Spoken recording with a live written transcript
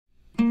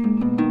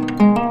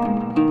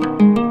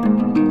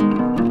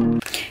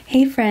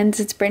Hey friends,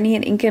 it's Brittany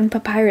at Ink and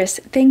Papyrus.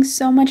 Thanks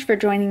so much for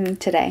joining me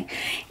today.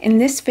 In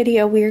this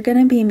video, we are going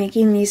to be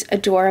making these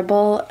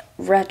adorable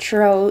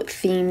retro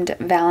themed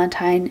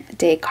Valentine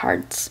Day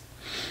cards.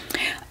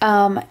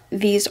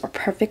 These are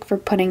perfect for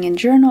putting in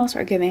journals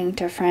or giving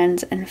to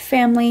friends and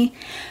family.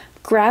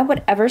 Grab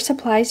whatever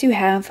supplies you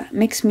have,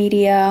 mixed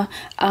media,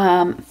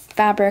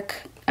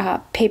 fabric,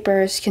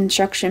 papers,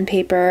 construction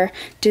paper,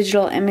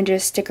 digital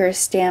images, stickers,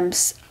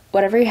 stamps,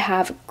 whatever you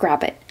have,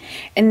 grab it.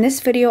 In this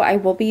video, I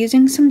will be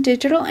using some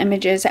digital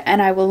images and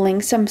I will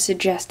link some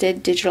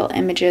suggested digital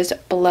images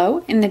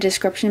below in the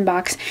description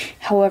box.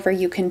 However,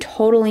 you can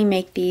totally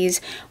make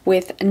these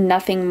with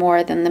nothing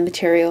more than the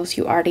materials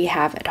you already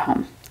have at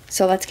home.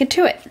 So let's get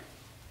to it.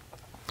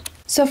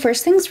 So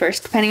first things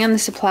first, depending on the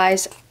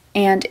supplies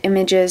and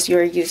images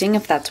you're using,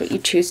 if that's what you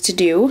choose to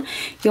do,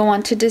 you'll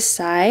want to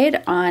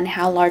decide on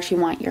how large you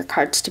want your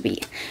cards to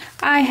be.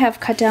 I have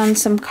cut down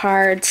some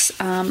cards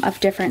of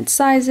different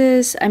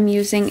sizes. I'm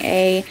using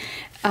a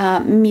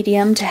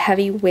medium to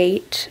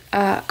heavy-weight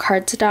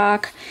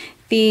cardstock.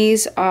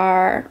 These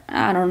are,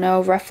 I don't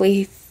know,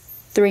 roughly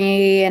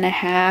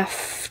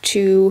 3.5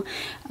 to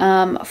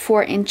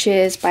 4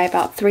 inches by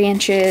about 3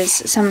 inches.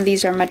 Some of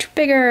these are much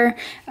bigger,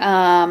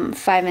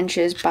 5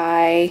 inches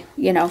by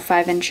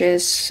 5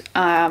 inches.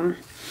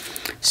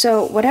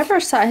 So whatever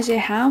size you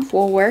have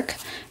will work.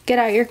 Get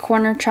out your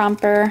corner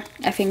chomper.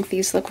 I think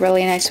these look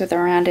really nice with a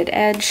rounded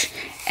edge.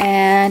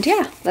 And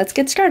yeah, let's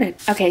get started.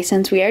 Okay,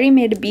 since we already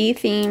made a bee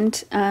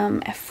themed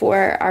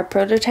for our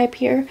prototype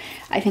here,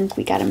 I think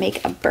we gotta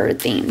make a bird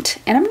themed.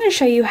 And I'm gonna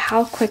show you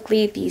how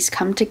quickly these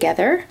come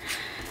together.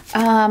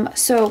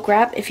 So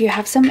grab, if you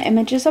have some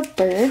images of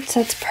birds,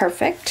 that's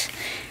perfect.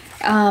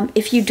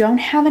 If you don't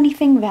have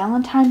anything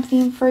Valentine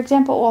themed, for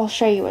example, I'll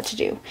show you what to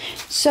do.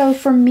 So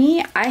for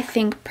me, I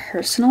think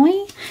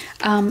personally,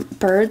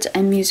 birds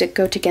and music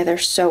go together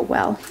so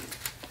well.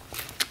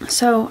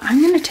 So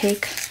I'm going to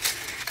take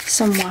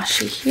some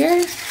washi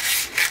here,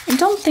 and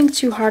don't think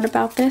too hard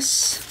about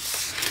this.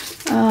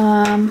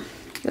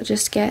 You'll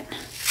just get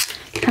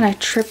kind of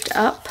tripped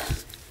up.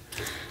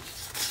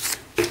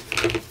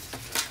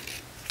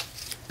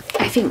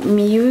 I think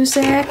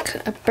music,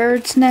 a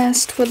bird's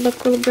nest would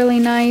look really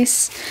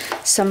nice.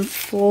 Some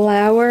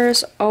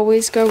flowers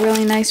always go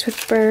really nice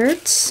with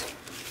birds.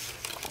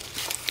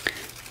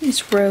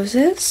 These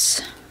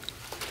roses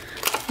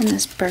and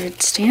this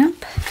bird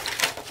stamp.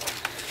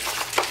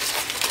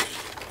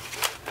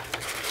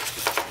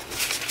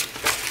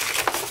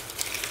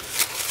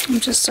 I'm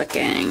just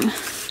looking.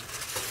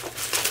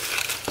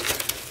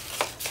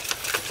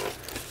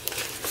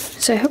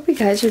 So I hope you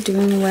guys are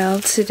doing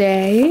well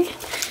today.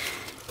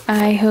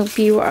 I hope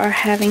you are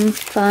having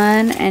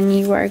fun and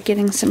you are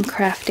getting some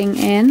crafting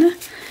in.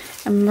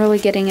 I'm really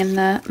getting in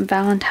the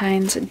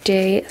Valentine's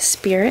Day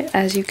spirit,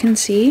 as you can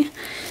see.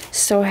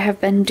 So I have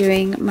been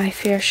doing my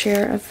fair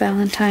share of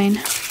Valentine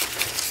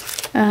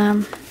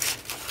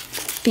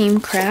theme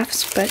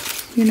crafts, but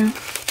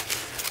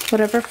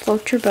whatever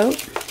floats your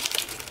boat.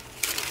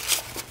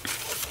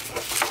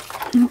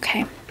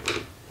 Okay,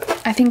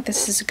 I think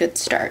this is a good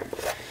start.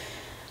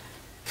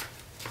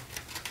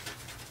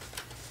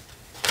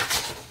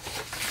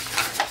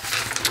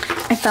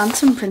 I found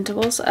some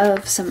printables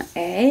of some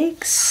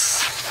eggs.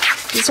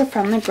 These are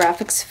from the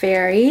Graphics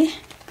Fairy.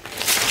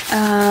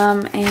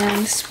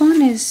 And this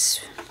one is,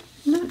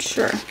 I'm not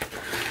sure.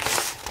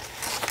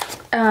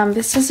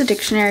 This is a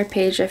dictionary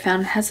page I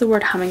found. It has the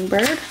word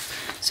hummingbird.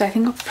 So I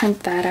think I'll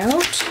print that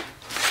out.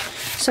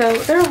 So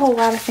there are a whole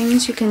lot of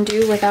things you can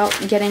do without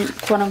getting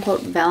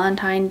quote-unquote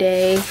Valentine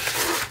Day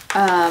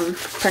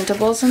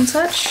printables and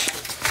such.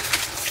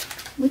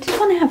 We just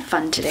want to have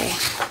fun today.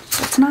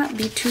 Let's not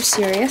be too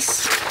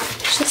serious.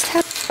 Just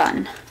have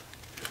fun.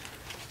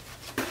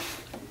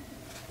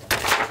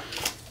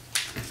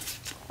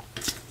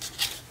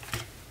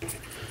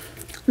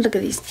 Look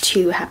at these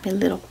two happy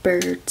little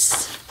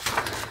birds.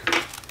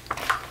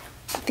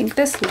 I think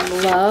this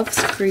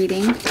loves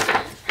greeting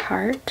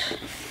heart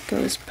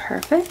goes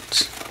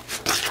perfect.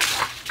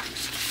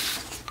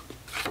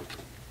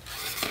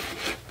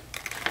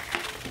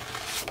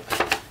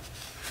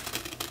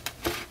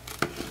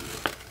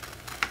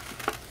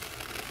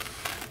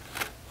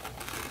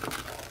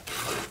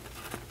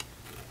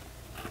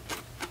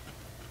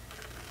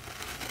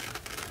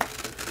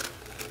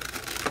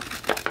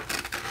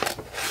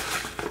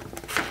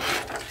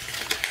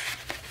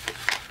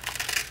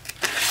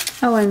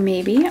 Oh, and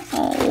maybe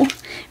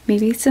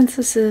since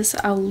this is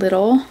a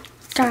little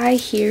guy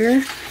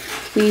here,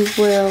 we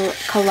will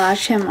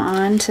collage him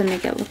on to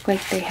make it look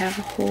like they have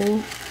a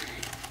whole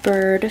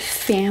bird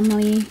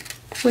family.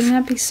 Wouldn't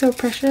that be so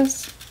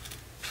precious?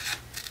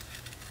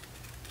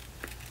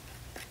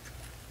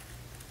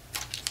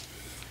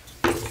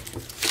 Okay.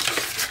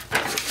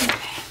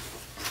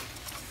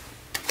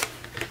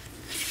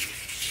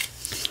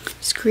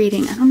 Just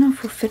greeting. I don't know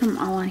if we'll fit them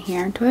all on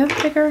here. Do I have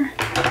a bigger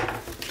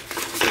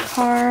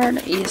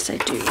card? Yes, I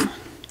do.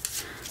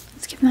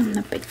 Let's give them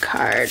the big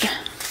card.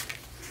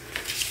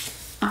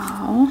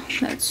 Oh,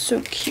 that's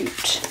so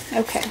cute.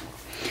 Okay,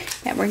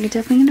 Yeah, we're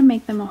definitely going to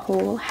make them a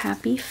whole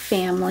happy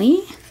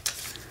family.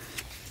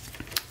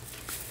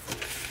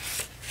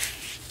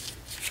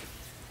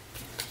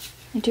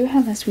 I do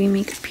have this We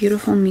Make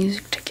Beautiful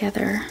Music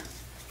Together.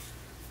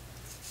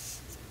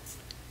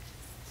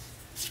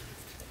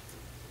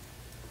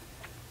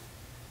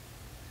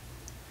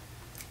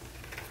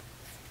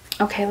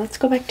 Okay, let's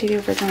go back to the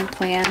original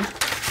plan.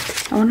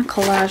 I want to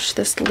collage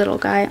this little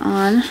guy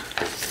on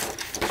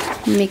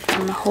and make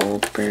them a whole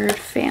bird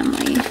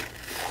family.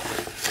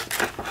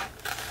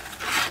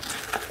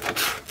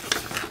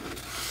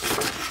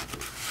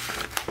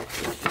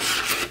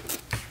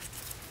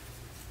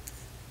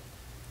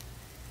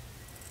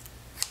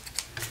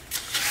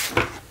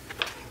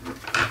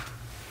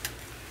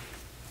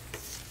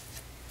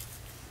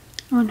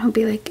 Oh, and he'll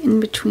be like in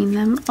between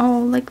them. Oh,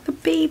 like the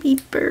baby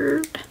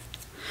bird.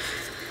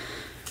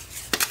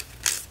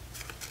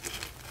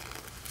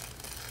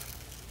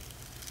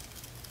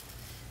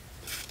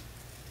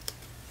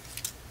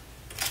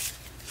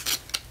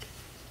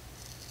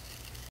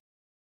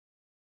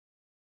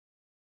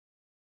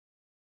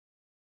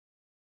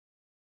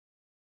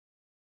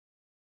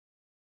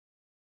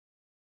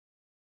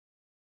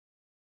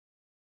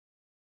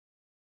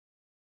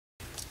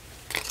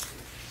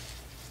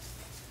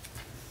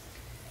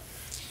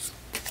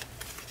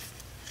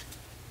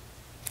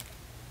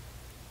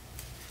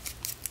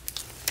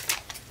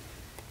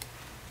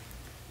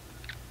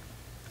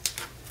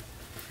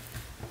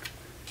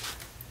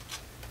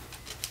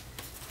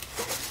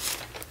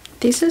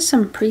 These are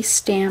some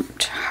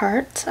pre-stamped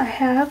hearts I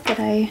have that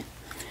I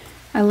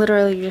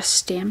literally just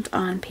stamped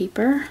on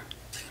paper.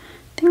 I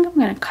think I'm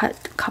going to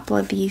cut a couple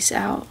of these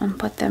out and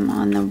put them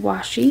on the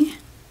washi.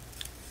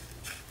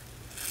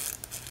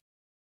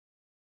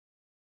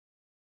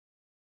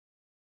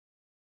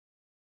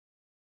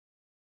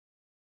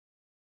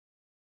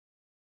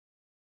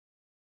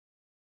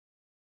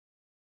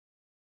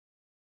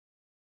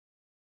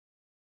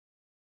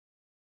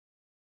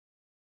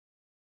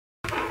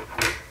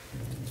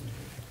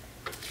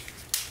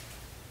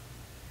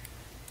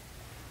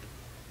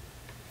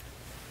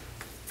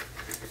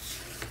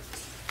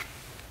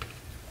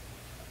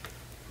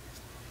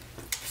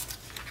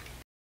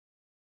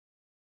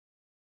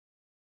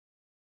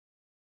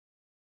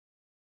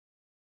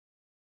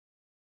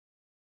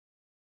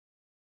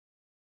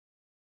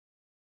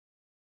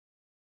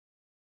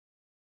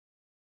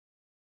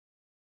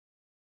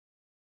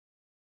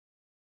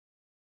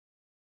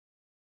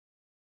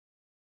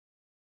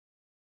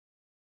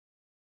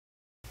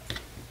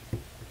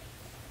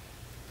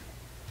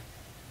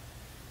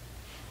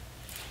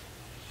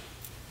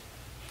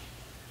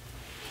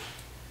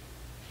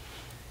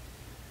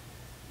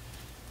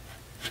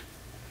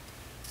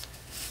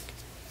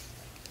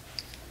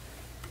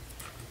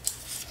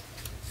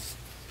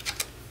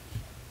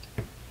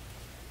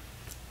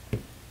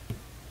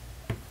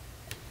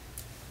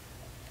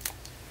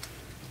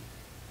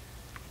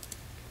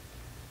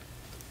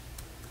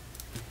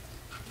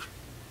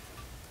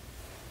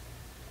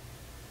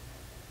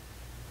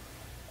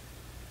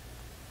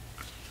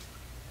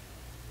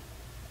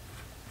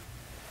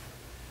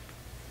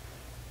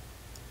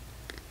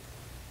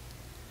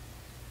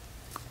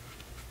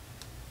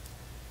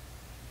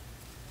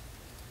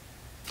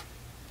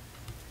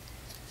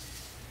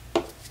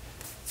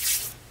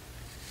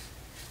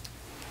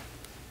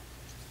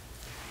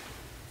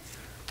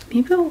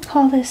 Maybe we'll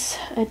call this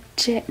a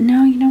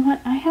no, you know what?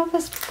 I have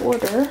this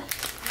border.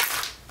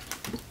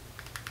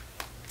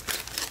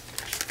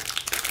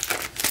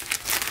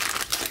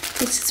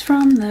 This is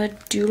from the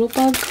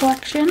Doodlebug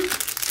collection.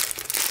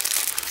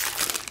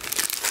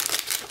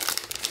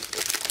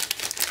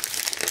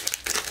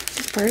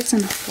 The birds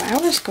and the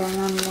flowers going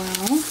on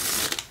well.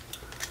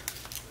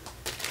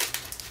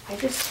 I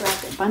just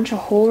grabbed a bunch of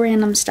whole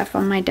random stuff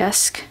on my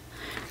desk,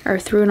 or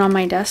threw it on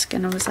my desk,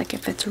 and I was like,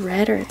 if it's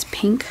red or it's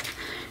pink,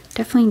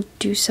 definitely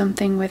do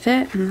something with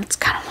it, and that's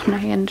kind of what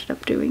I ended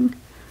up doing.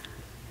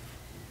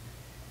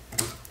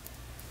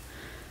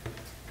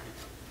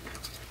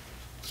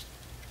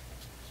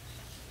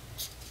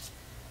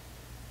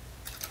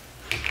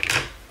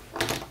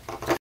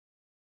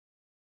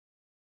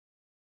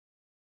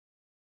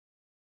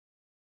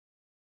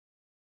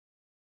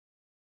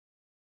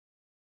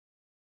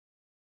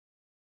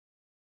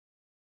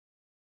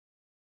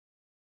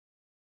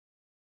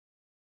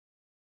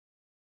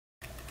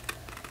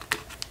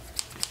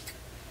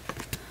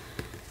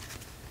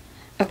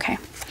 Okay,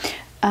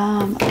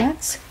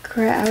 let's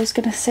grab, I was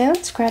gonna say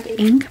let's grab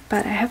ink,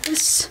 but I have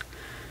this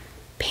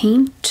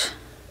paint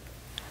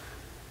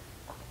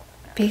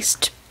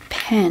based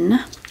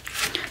pen,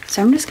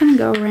 so I'm just gonna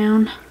go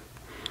around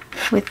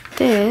with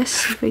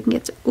this, if we can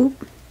get to,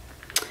 oop,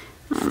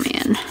 oh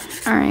man,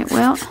 alright,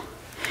 well,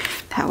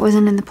 that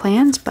wasn't in the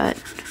plans, but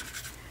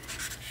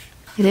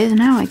it is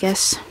now, I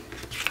guess.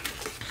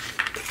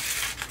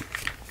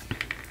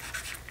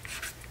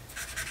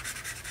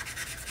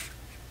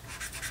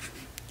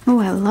 Oh,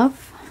 I love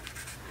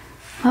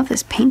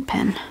this paint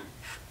pen.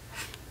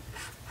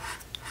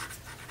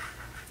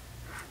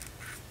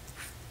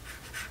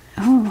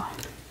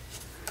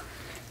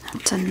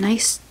 It's a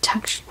nice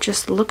texture,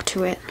 just look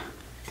to it.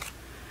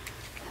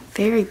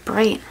 Very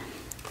bright.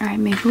 All right,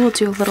 maybe we'll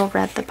do a little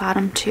red at the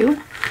bottom too.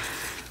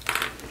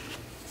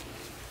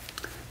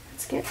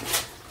 Let's get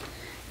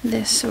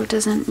this so it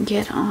doesn't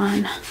get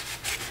on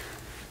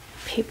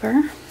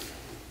paper.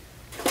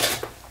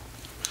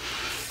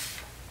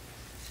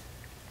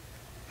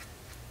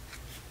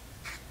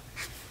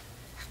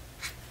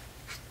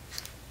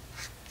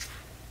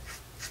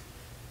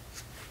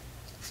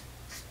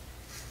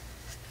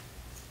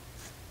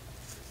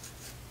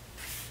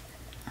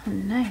 Oh,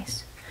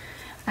 nice.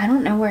 I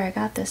don't know where I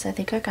got this. I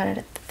think I got it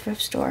at the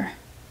thrift store.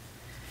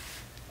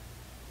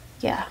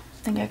 Yeah,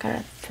 I think I got it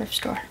at the thrift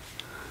store.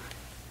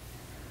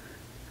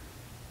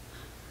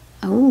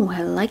 Oh,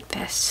 I like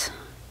this.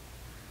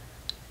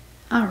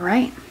 All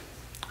right.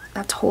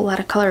 That's a whole lot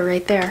of color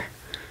right there.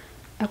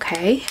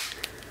 Okay.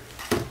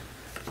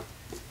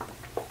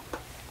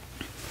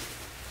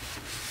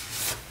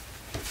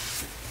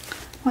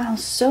 Wow,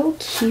 so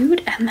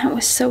cute, and that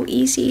was so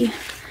easy.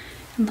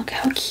 And look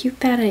how cute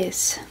that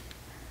is.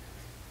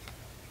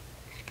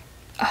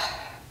 Oh,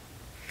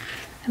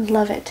 I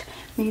love it.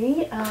 Maybe,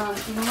 you know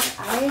what,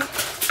 I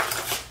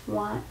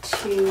want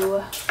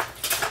to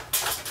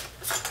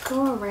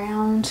go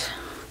around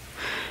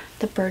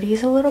the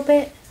birdies a little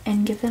bit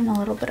and give them a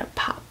little bit of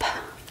pop.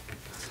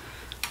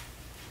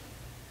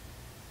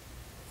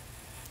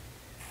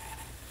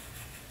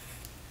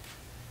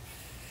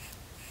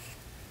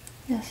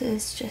 This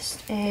is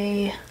just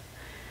a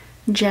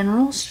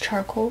General's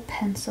charcoal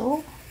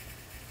pencil.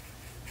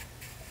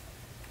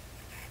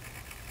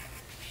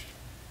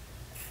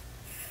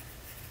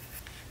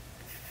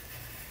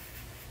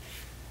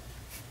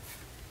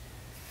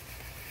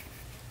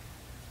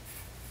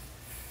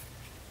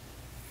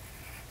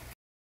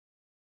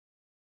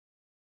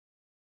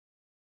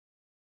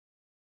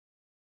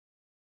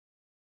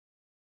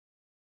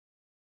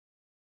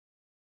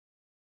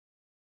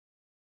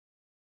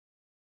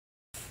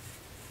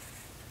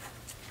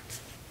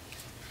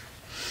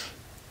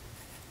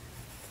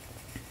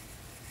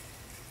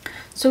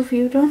 So if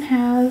you don't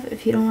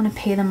want to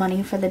pay the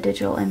money for the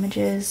digital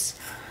images,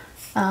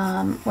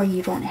 or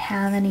you don't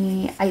have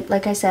any,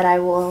 like I said, I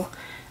will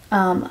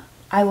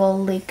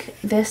link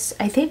this.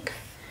 I think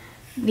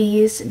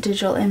these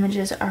digital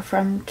images are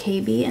from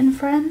KB and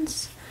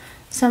Friends.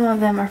 Some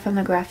of them are from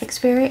the Graphics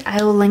Fairy.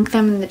 I will link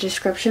them in the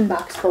description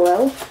box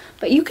below.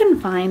 But you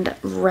can find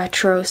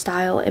retro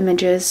style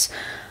images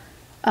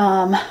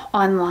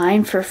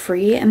online for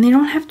free, and they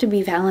don't have to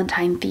be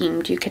Valentine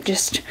themed. You could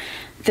just,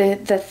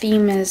 the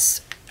theme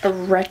is a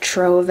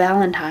retro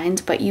Valentines,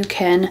 but you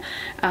can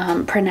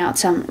print out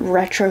some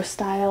retro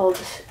styled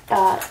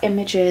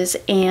images,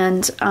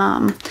 and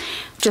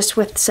just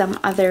with some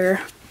other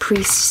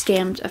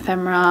pre-stamped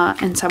ephemera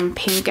and some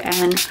pink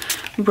and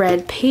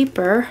red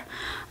paper,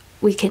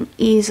 we can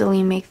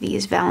easily make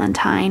these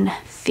Valentine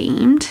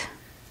themed.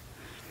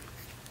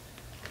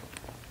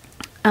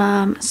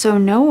 So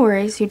no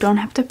worries, you don't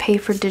have to pay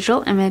for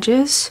digital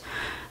images.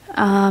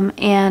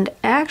 And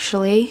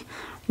actually,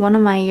 one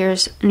of my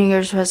New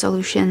Year's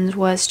resolutions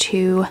was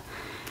to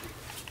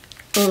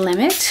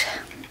limit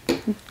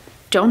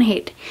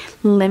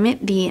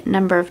the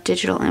number of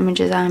digital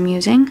images I'm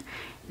using.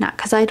 Not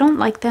because I don't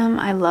like them,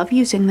 I love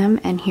using them,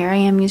 and here I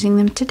am using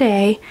them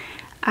today.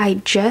 I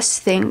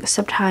just think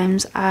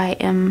sometimes I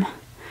am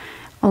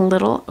a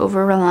little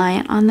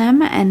over-reliant on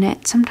them, and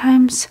it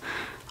sometimes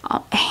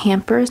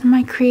hampers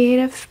my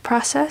creative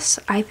process,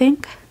 I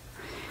think,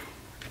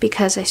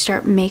 because I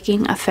start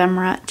making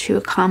ephemera to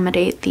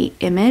accommodate the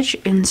image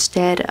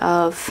instead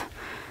of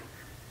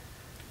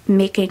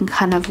making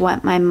kind of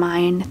what my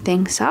mind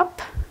thinks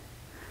up,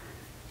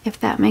 if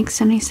that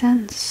makes any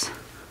sense.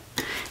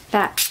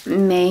 That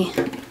may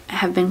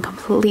have been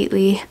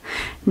completely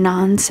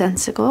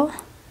nonsensical,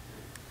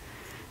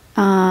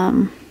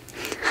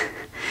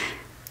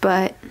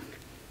 but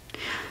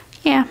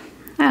yeah,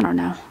 I don't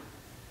know.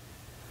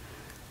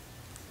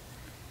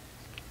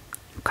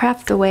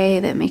 Craft the way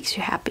that makes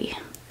you happy.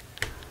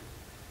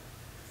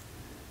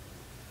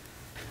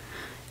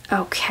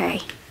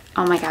 Okay.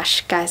 Oh my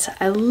gosh, guys,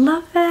 I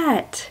love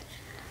that.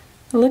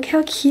 Look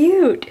how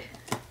cute.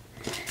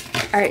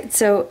 All right,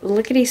 so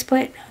lickety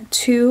split,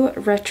 2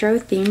 retro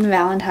themed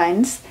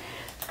Valentines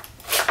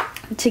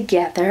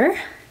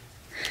together.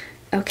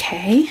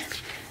 Okay,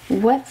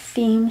 what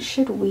theme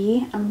should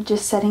we, I'm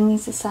just setting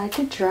these aside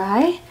to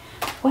dry.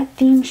 What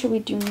theme should we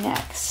do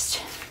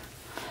next?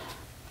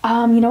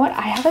 You know what,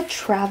 I have a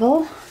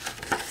travel,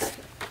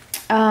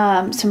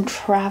 some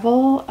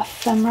travel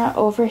ephemera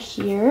over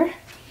here.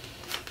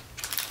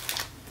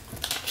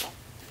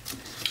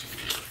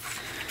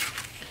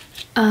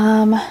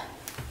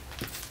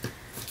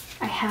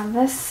 I have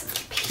this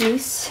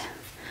piece,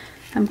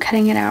 I'm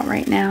cutting it out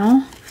right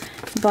now,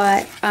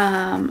 but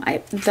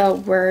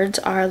the words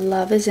are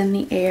 "Love is in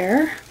the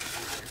air,"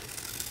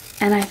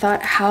 and I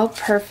thought how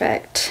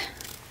perfect,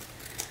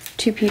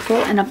 2 people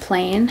in a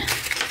plane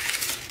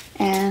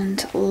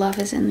and love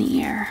is in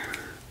the air.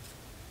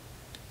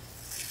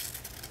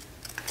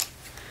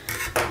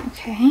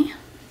 Okay.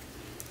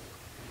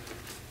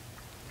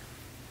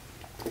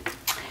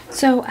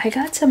 So I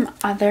got some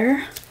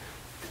other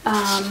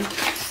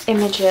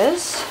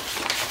images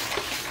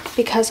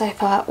because I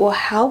thought, well,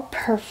 how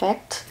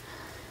perfect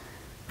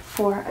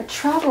for a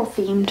travel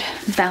themed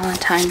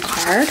Valentine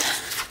card.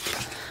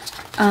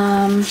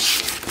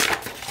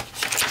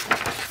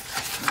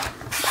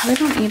 Probably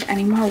don't need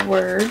any more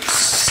words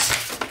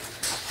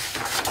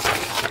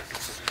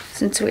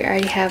since we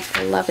already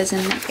have love is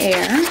in the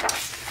air.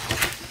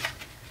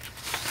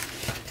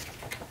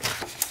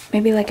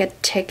 Maybe like a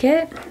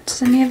ticket.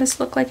 Does any of this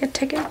look like a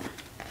ticket?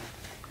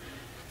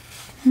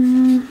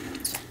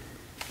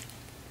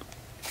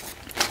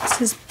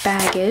 This is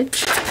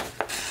baggage.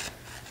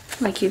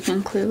 Like you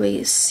can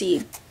clearly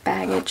see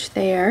baggage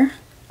there.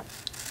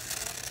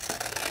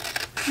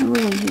 I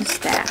will use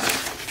that.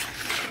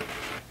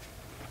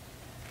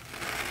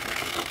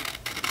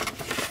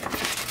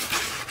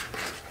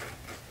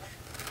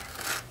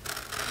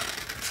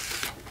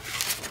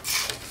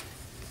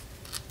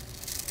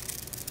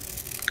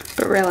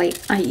 But really,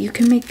 you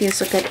can make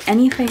these look at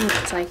anything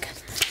that's like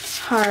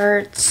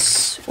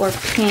hearts or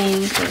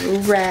pink or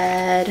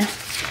red,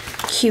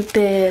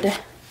 Cupid.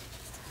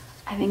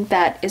 I think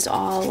that is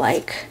all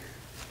like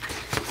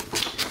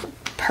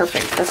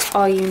perfect. That's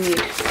all you need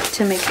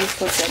to make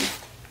these look good.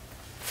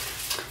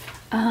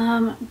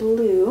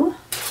 Blue.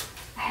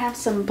 I have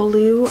some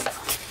blue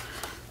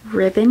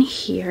ribbon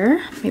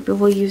here. Maybe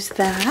we'll use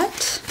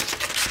that.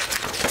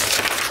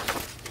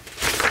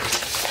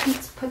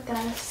 Let's put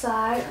that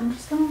aside. I'm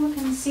just gonna look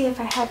and see if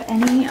I have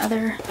any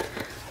other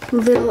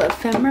little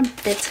ephemera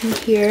bits in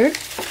here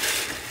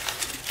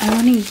I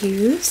want to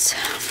use.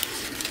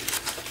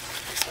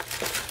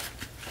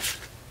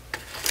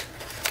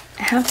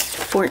 I have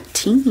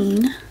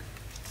 14.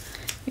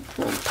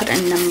 We'll put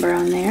a number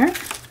on there.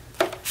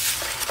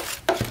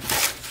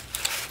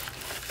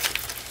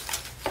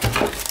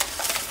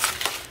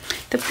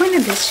 The point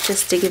of this is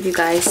just to give you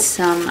guys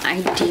some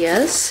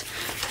ideas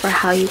for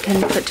how you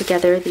can put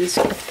together these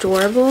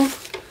adorable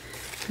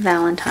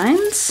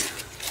Valentines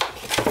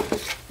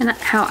and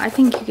how I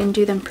think you can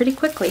do them pretty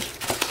quickly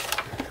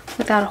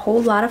without a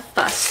whole lot of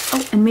fuss.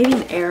 Oh, and maybe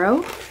an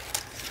arrow,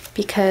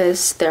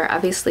 because they're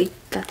obviously,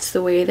 that's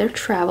the way they're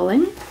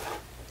traveling.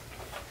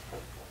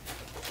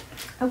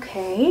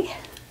 Okay,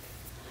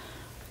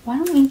 why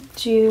don't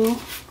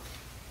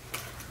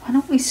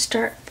we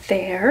start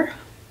there?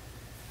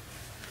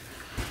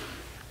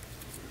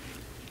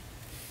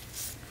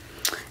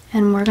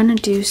 And we're gonna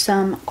do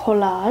some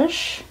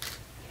collage.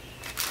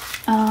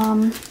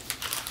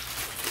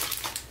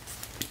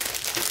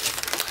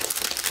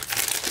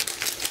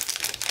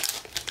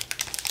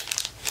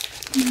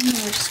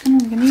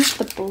 We're gonna use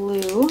the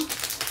blue.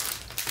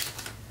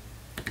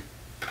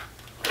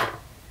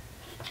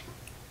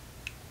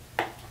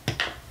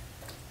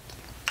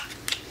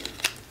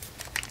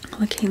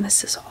 Okay,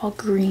 this is all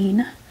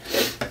green.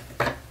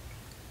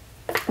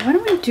 Why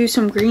don't we do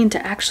some green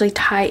to actually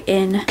tie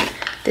in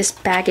this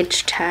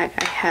baggage tag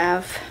I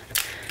have?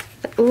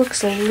 It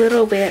looks a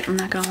little bit, I'm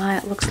not gonna lie,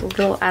 it looks a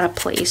little out of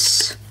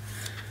place.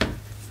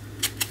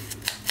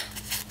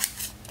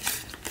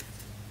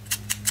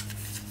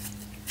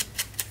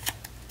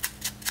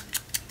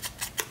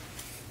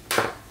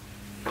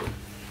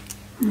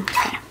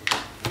 Okay.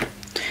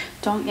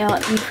 Don't yell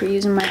at me for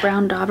using my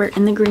brown dauber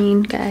in the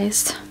green,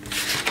 guys.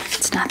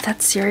 It's not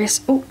that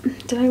serious. Oh,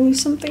 did I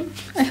lose something?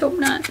 I hope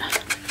not.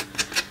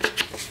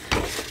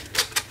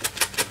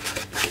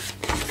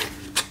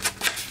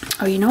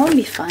 Oh, you know what would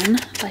be fun?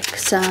 Like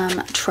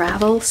some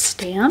travel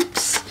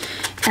stamps.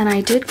 And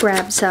I did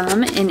grab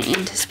some in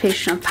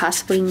anticipation of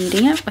possibly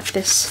needing it with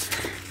this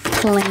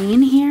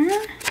plane here.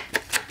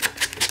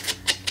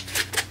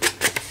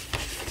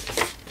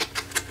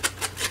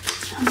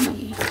 Let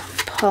me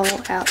pull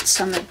out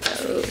some of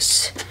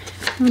those.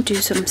 We'll do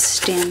some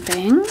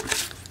stamping.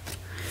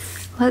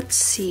 Let's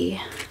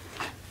see.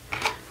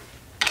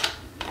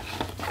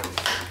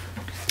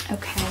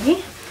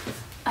 Okay.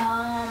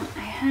 I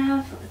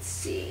have, let's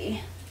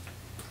see,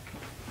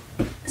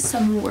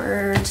 some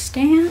word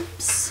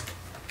stamps,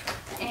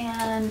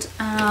 and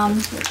I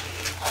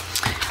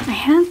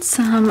had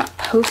some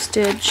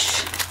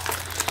postage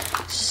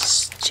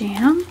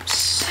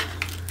stamps.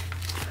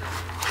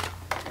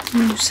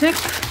 Music.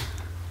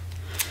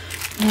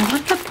 Yeah, I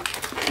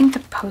think the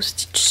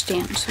postage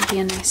stamps would be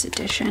a nice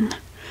addition.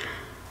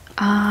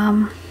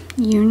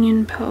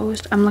 Union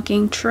Post. I'm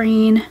looking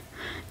train.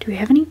 Do we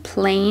have any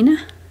plain,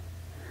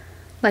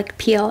 like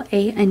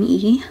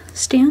PLANE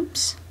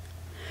stamps?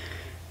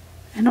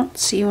 I don't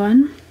see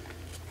one.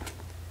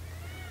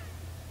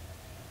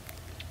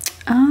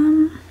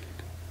 How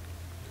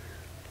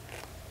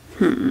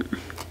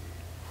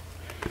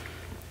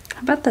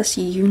about this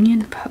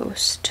Union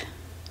Post?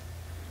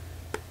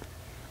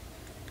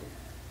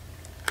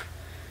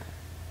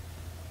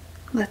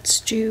 Let's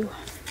do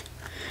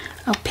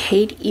a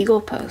paid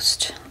Eagle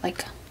Post,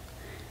 like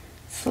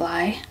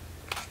fly.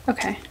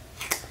 Okay,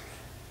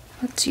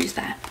 let's use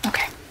that.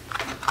 Okay.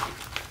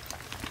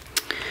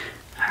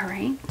 All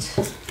right.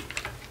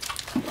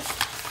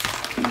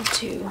 We'll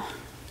do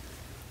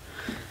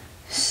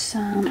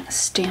some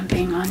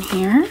stamping on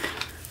here.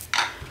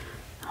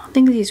 I don't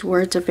think these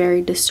words are very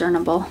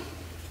discernible,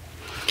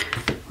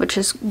 which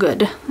is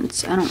good.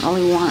 I don't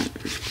really want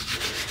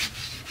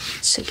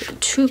to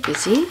get too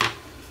busy.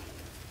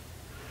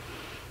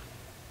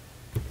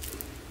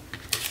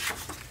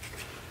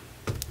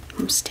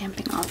 I'm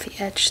stamping off the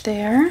edge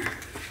there.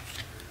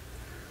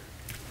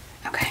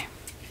 Okay,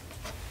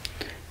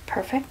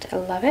 perfect. I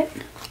love it.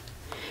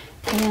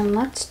 And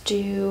let's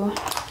do,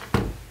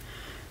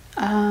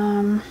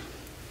 let's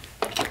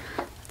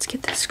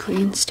get this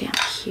green stamp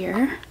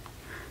here.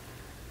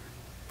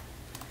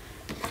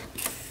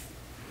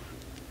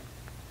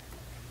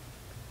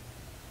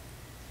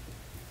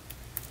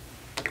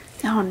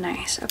 Oh,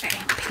 nice. Okay,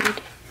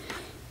 paid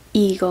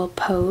eagle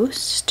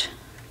post.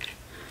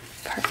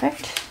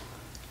 Perfect.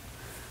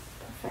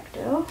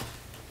 Perfecto.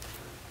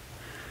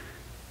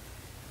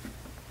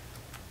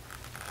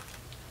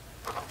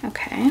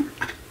 Okay.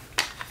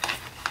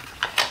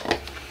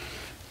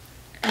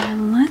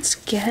 And let's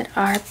get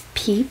our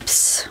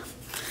peeps.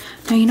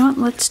 Now, you know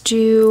what?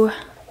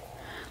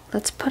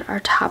 Let's put our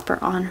topper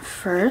on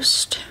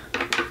first.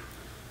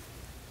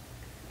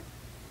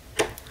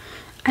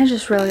 I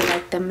just really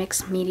like the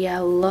mixed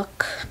media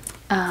look,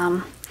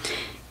 and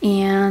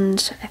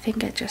I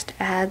think it just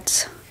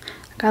adds,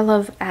 like, I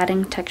love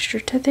adding texture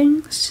to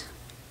things.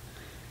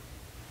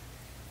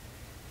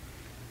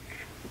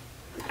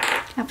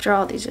 After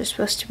all, these are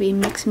supposed to be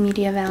mixed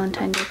media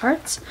Valentine Day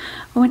cards.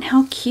 Oh, and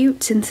how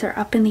cute, since they're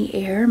up in the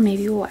air,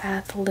 maybe we'll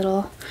add the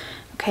little,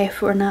 okay,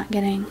 if we're not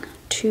getting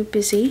too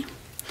busy,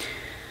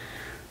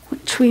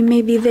 which we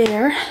may be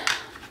there.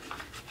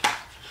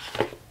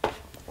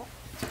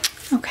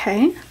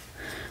 Okay,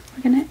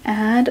 we're gonna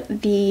add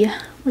the,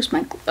 where's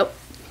my glue? Oh.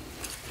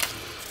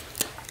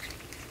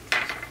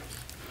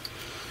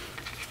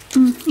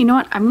 You know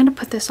what, I'm gonna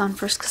put this on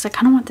first because I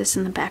kind of want this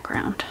in the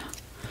background.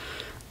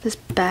 This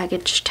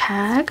baggage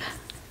tag.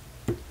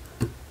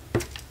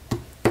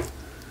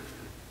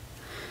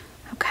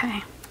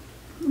 Okay,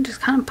 I'll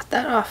just kind of put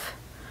that off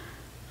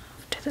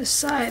to the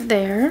side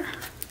there.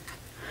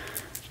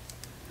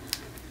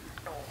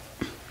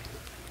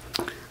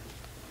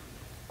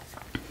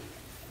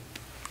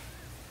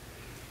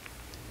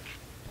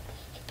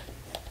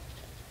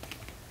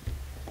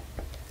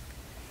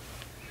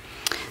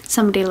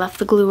 Somebody left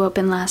the glue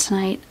open last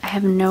night. I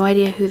have no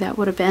idea who that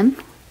would have been.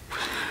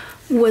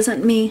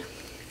 Wasn't me.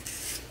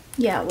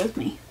 Yeah, it was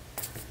me.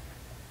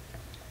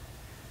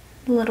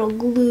 Little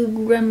glue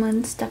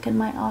gremlin stuck in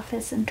my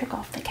office and took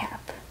off the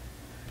cap.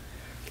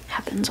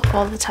 Happens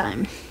all the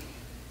time.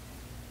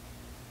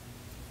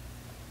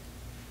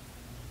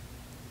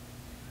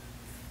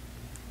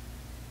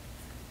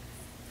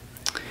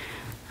 All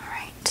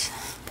right.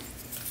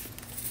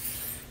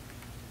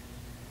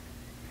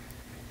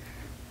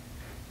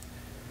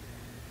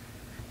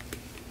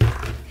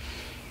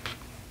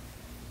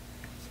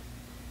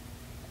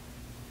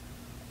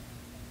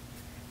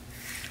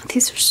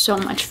 These are so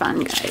much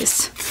fun,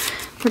 guys.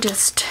 We're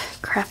just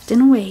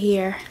crafting away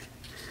here.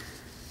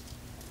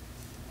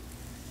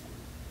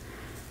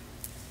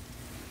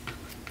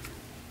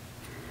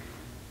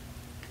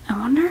 I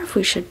wonder if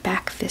we should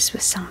back this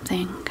with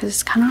something, because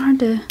it's kind of hard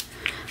to,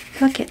 I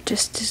feel like it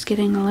just is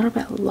getting a little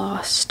bit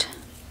lost.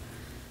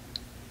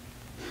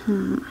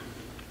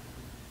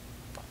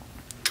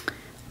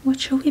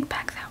 What should we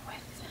back that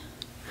with?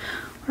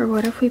 Or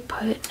what if we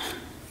put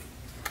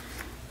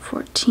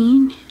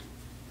 14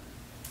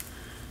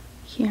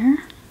 here?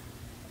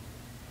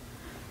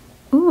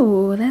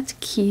 Ooh, that's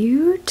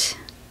cute.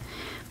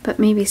 But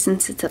maybe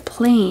since it's a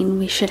plane,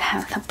 we should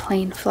have the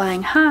plane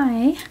flying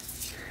high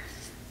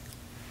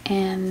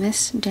and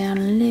this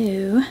down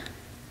low.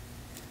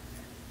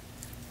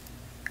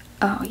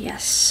 Oh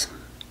yes,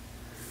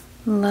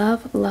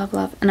 love, love,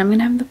 love. And I'm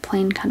gonna have the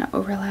plane kind of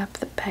overlap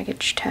the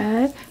baggage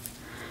tag,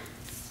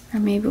 or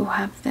maybe we'll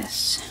have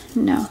this.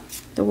 No,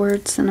 the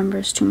words, the number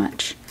is too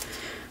much.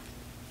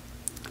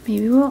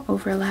 Maybe we'll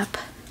overlap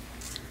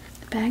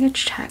the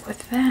baggage tag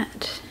with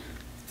that.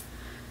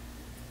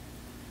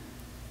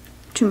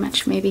 Too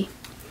much, maybe.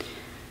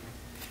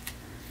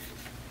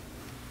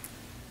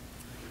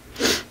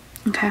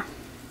 Okay.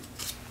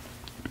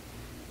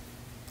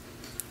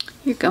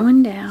 You're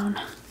going down.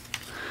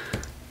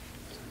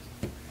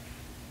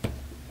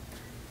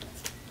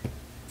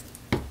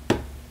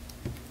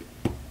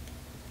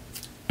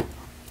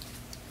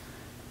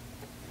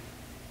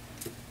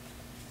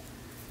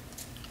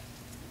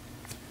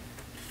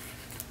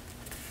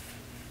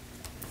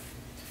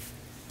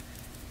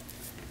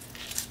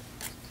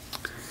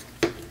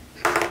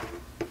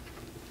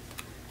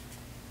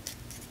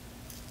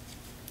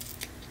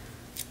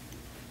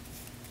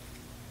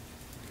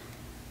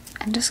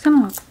 I'm just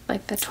gonna look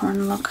like the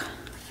torn look.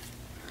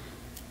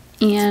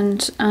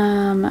 And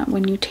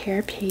when you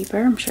tear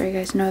paper, I'm sure you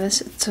guys know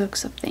this, it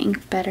soaks up the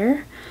ink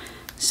better.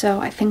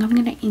 So I think I'm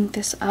gonna ink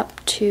this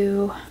up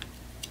to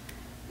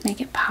make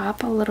it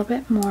pop a little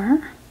bit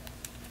more.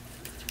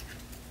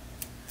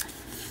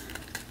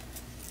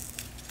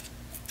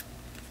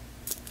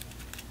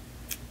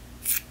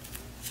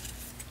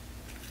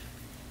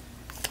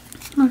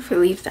 we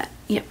leave that,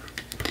 yep.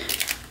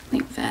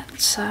 Leave that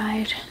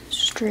side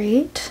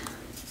straight.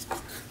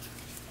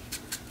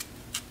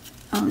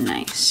 Oh,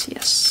 nice,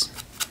 yes.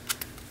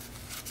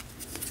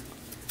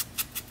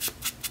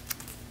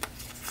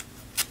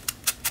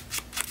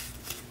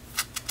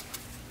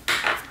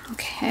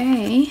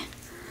 Okay.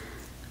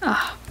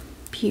 Ah, oh,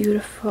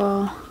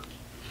 beautiful.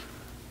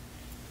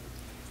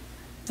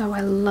 Oh,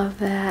 I love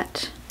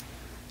that.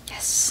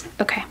 Yes,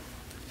 okay.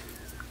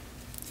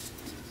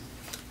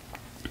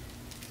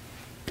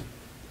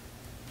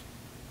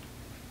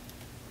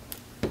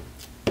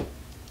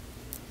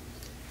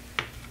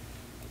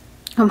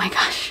 Oh my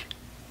gosh.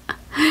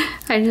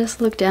 I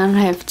just looked down and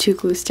I have 2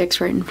 glue sticks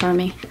right in front of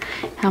me.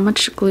 How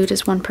much glue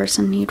does one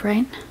person need,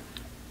 right?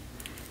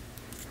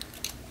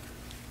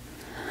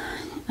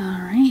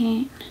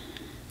 Alright.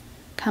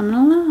 Coming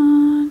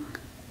along.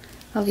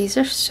 Oh, these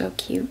are so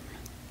cute.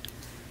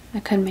 I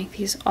could make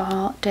these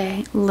all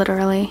day,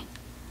 literally.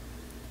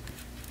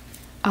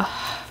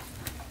 Oh,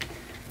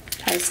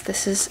 guys,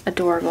 this is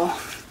adorable.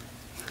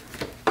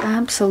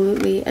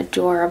 Absolutely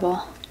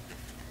adorable.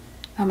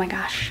 Oh my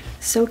gosh,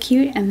 so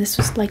cute. And this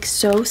was like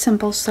so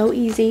simple, so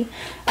easy.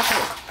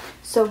 Okay,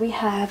 so we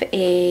have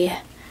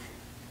a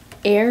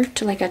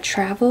like a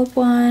travel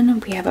one,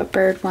 we have a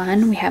bird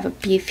one, we have a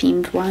bee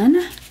themed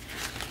one.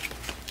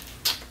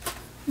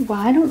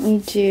 Why don't we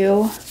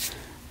do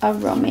a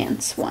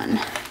romance one?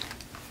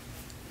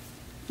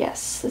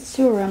 Yes, let's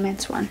do a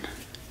romance one.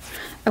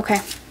 Okay,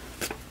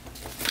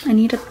 I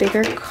need a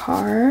bigger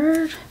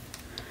card.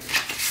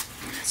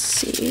 Let's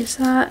see, is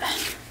that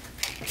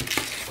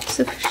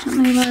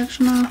sufficiently large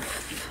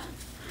enough?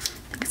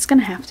 I think it's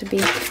gonna have to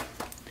be.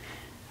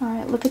 All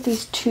right, look at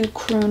these 2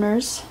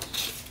 crooners.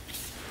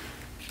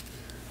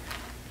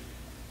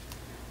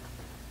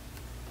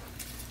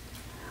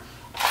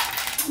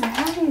 I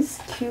have these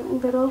cute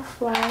little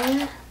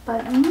flower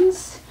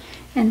buttons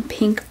and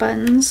pink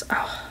buttons.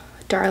 Oh,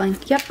 darling.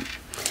 Yep.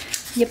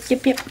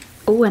 Yep.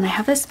 Oh, and I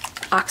have this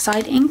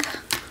oxide ink.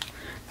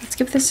 Let's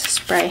give this a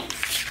spray.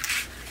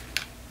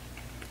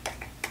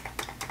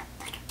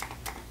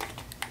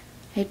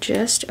 I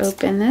just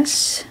opened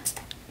this.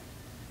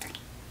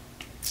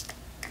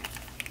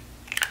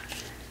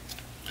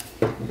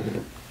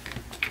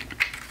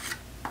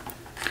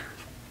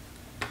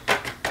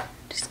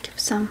 Just give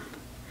some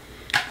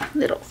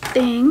little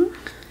thing.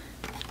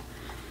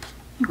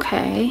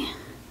 Okay.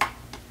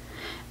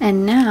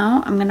 And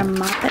now I'm gonna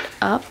mop it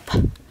up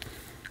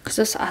because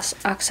this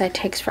oxide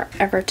takes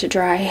forever to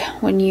dry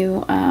when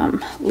you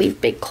leave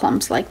big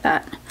clumps like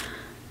that.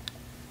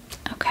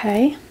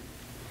 Okay.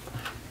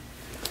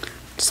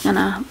 Just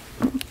gonna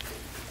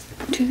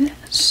do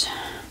this.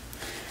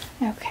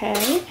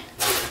 Okay.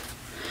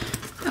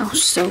 Oh,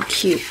 so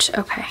cute.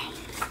 Okay.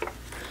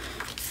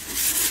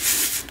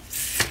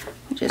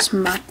 Just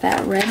mop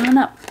that right on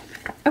up.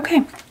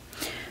 Okay.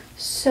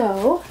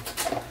 So,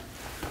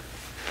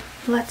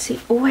 let's see.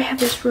 Oh, I have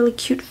this really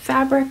cute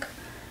fabric.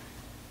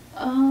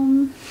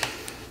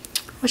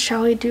 What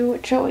shall we do?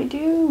 What shall we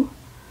do?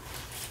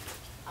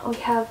 We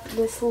have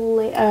this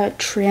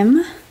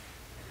trim.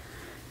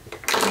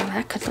 Oh,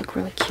 that could look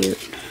really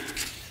cute.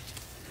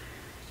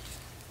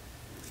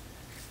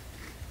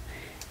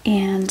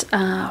 And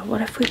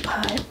what if we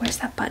put, where's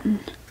that button?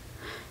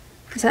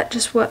 Is that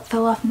just what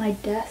fell off my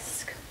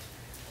desk?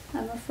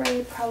 I'm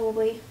afraid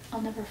probably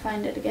I'll never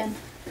find it again.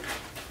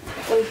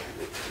 Oy.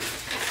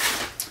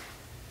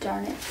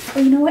 Darn it. Oh,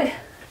 you know what?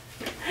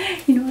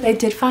 You know what I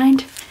did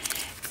find?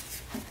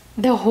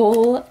 The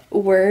whole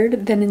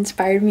word that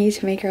inspired me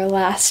to make our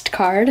last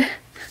card.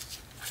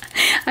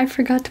 I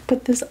forgot to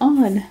put this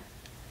on.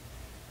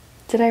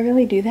 Did I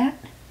really do that?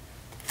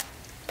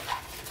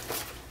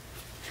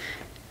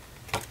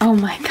 Oh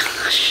my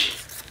gosh.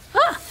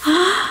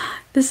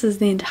 This is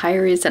the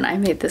entire reason I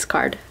made this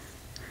card.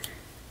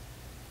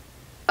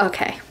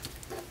 Okay.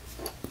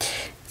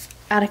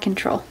 Out of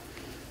control.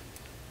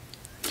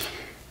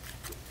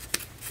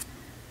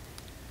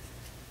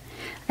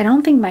 I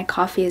don't think my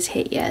coffee is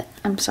hit yet.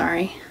 I'm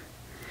sorry.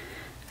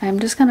 I'm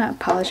just gonna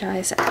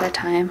apologize at a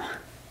time.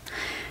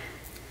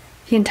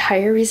 The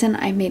entire reason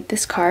I made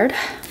this card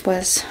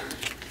was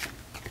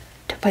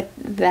to put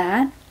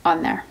that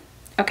on there.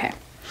 Okay.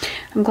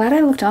 I'm glad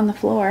I looked on the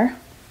floor.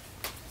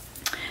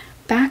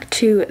 Back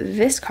to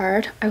this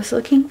card. I was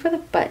looking for the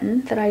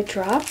button that I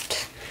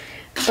dropped,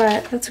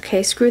 but that's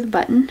okay. Screw the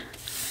button.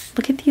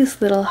 Look at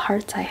these little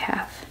hearts I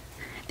have.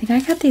 I think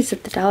I got these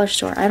at the dollar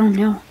store. I don't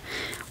know.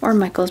 Or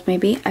Michael's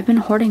maybe. I've been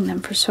hoarding them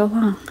for so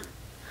long.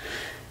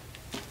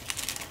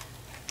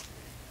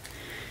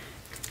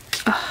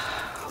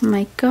 Oh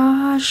my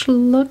gosh,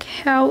 look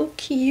how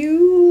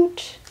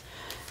cute.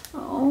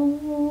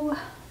 Oh.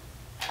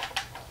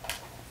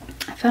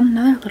 I found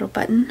another little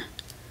button.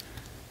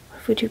 What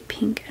if we do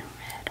pink and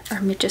red?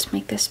 Or we just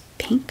make this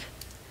pink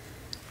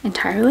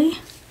entirely?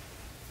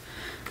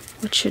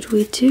 What should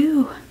we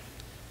do?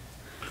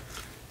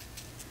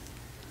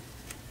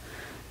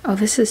 Oh,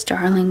 this is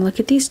darling. Look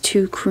at these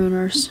 2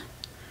 crooners.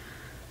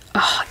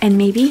 Oh, And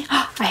maybe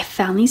I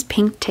found these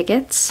pink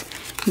tickets.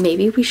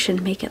 Maybe we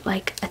should make it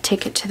like a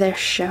ticket to their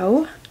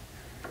show.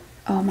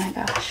 Oh my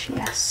gosh,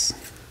 yes.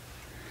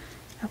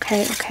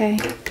 Okay, okay.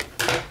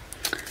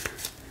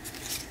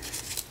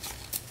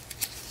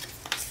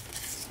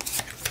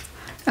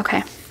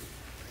 Okay.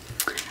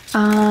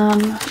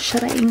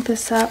 Should I ink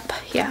this up?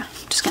 Yeah,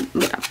 I'm just gonna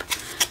ink it up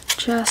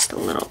just a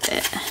little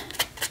bit.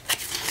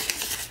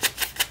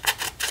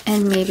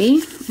 And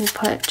maybe we'll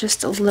put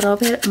just a little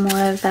bit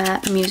more of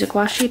that music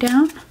washi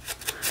down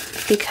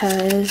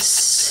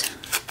because,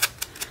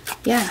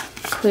 yeah,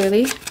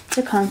 clearly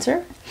the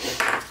concert.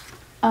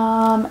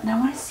 Now I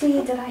want to see,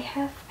 I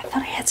thought I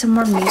had some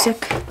more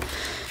music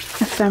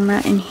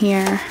ephemera in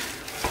here.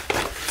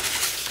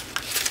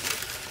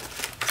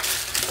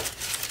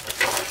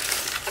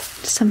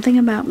 Something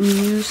about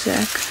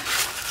music.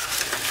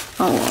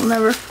 Oh, I'll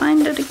never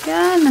find it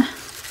again.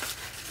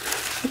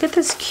 Look at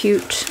this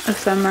cute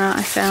ephemera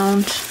I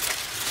found.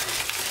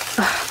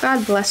 Ugh,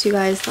 God bless you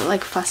guys that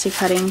like fussy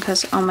cutting,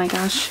 because oh my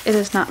gosh, it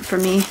is not for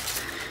me.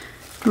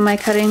 My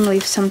cutting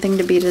leaves something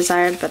to be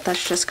desired, but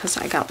that's just because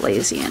I got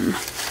lazy and,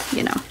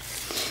 you know.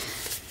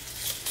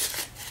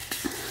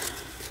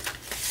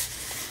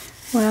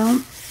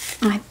 Well,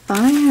 I thought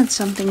I had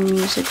something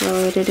music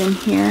related in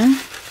here.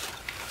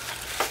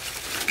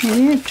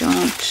 Maybe I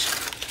don't.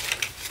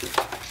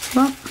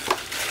 Well,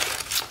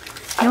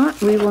 you know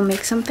what? We will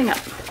make something up.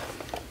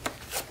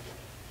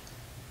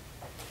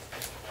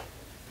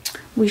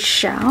 We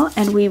shall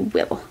and we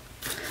will.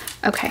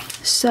 Okay,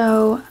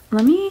 so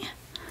let me,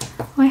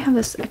 I have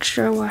this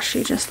extra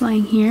washi just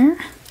lying here.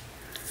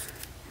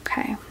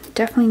 Okay,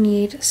 definitely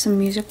need some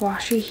music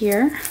washi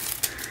here.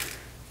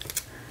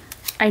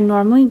 I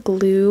normally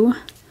glue,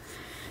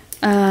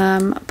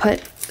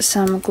 put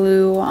some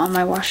glue on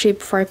my washi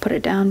before I put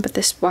it down, but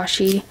this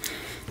washi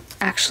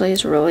actually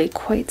is really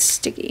quite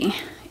sticky.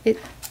 It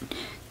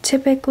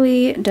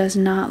typically does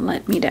not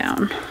let me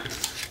down.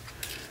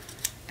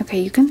 Okay,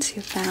 you can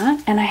see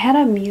that. And I had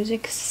a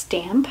music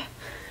stamp.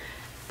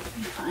 Let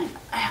me find,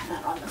 I have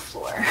that on the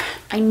floor.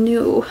 I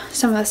knew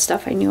some of the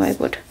stuff I knew I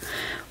would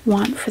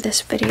want for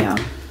this video.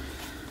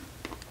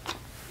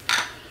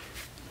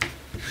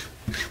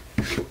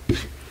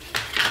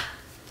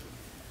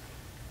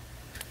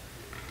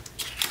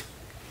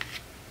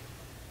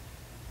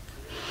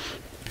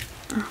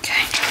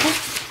 Okay.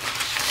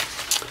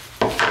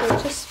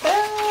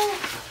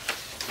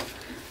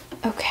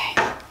 Okay.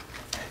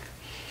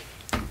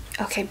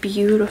 Okay,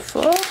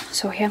 beautiful.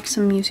 So we have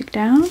some music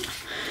down.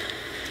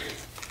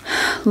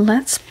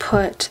 Let's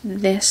put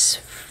this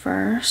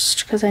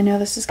first because I know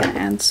this is going to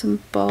add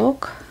some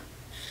bulk.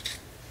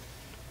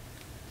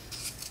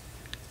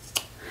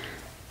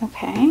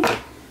 Okay.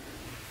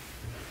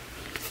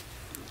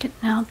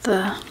 Getting out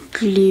the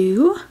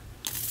glue.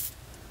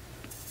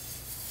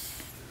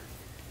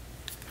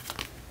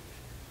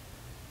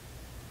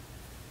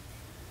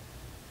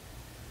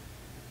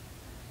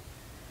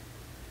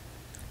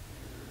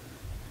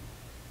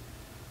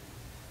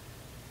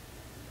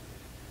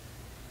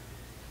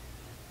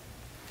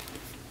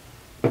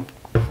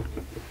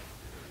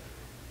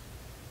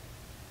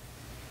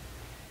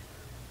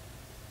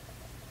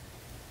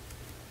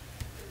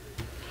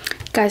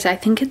 Guys, I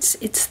think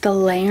it's the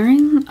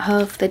layering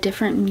of the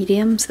different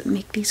mediums that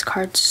make these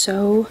cards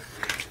so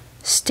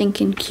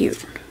stinking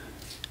cute.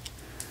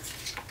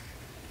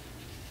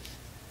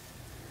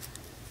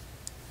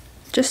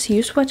 Just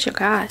use what you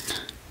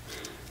got.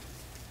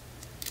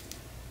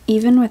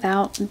 Even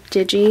without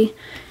digi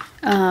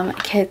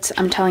kits,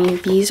 I'm telling you,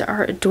 these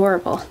are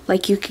adorable.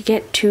 Like, you could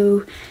get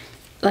two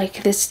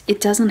like this. It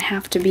doesn't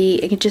have to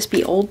be, it could just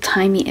be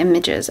old-timey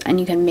images and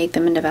you can make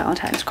them into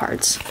Valentine's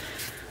cards.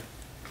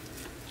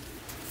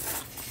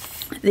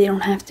 They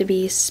don't have to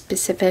be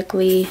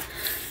specifically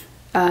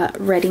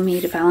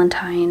ready-made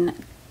Valentine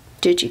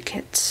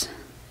digi-kits.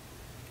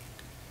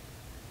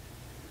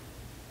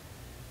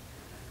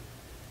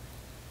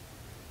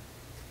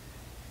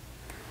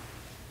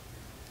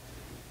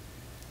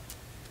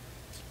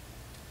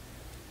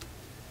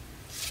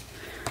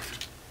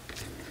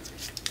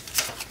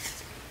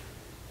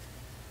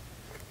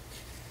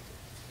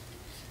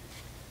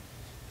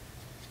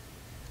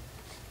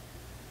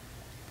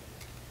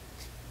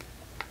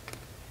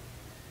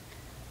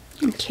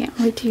 I can't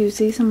wait to use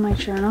these in my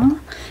journal,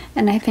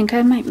 and I think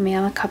I might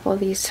mail a couple of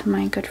these to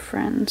my good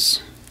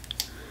friends.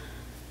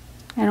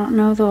 I don't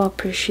know if they'll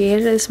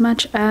appreciate it as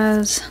much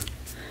as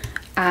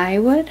I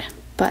would,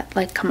 but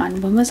like, come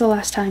on, when was the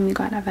last time you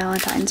got a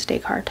Valentine's Day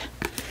card?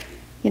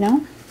 You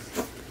know?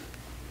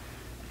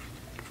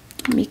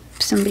 Make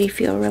somebody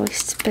feel really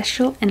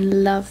special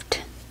and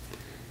loved.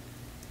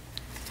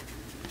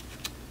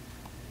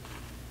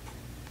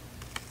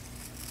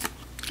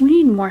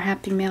 We need more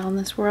happy mail in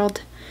this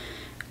world.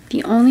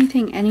 The only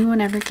thing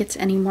anyone ever gets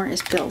anymore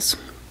is bills.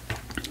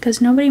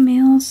 Because nobody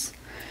mails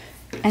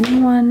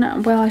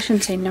anyone, well, I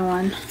shouldn't say no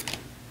one,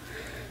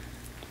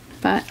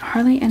 but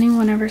hardly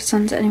anyone ever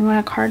sends anyone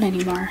a card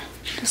anymore.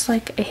 Just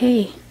like,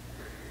 hey,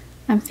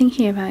 I'm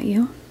thinking about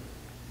you.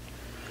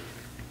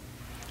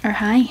 Or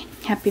hi,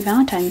 happy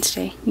Valentine's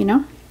Day, you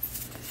know?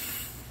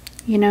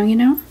 You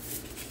know?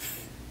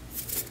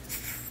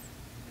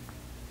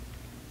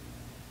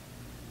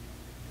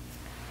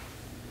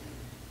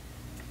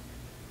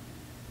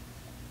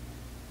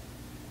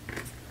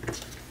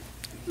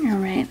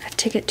 Alright, a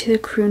ticket to the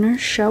Crooner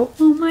show.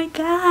 Oh my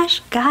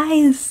gosh,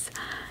 guys!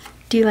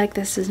 Do you like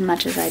this as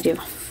much as I do?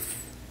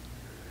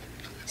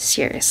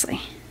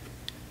 Seriously.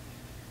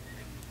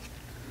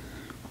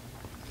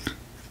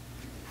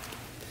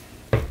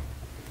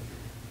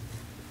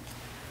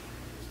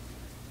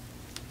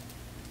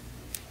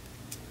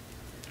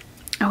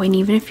 Oh, and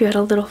even if you had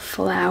a little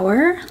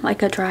flower,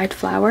 like a dried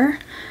flower,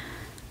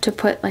 to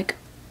put like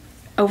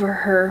over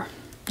her,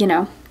 you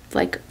know,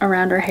 like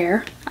around her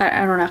hair.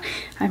 I don't know.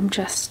 I'm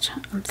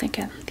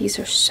thinking these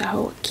are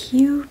so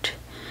cute.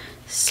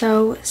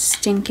 So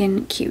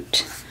stinking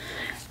cute.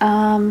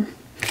 Kind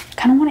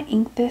of want to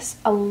ink this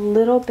a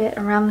little bit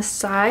around the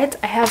sides.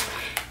 I have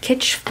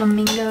Kitsch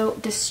Flamingo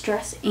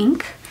Distress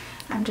ink.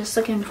 I'm just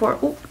looking for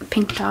a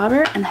pink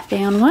dauber, and I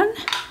found one.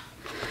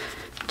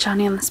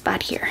 Johnny on the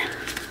spot here.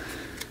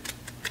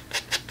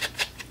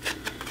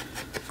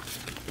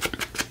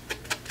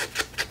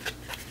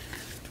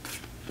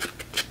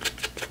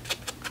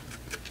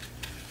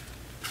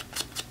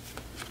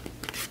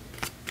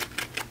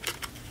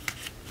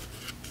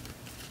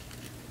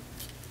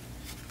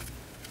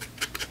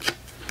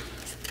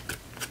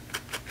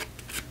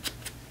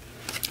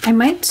 I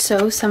might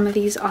sew some of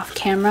these off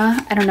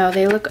camera. I don't know,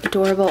 they look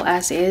adorable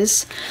as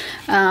is,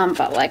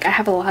 but like I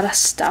have a lot of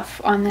stuff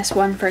on this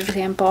one, for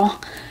example,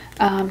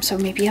 so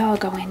maybe I'll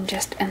go in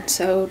just and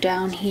sew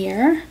down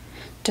here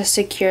to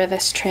secure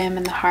this trim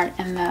and the heart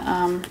and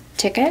the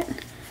ticket.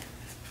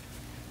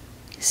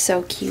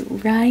 So cute,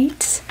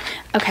 right?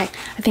 Okay,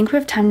 I think we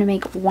have time to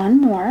make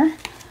one more.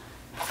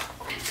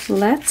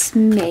 Let's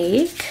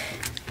make,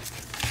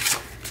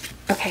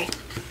 okay,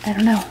 I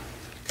don't know.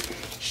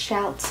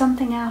 Shout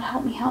something out.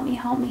 Help me, help me,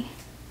 help me.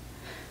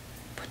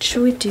 What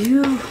should we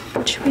do?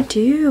 What should we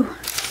do?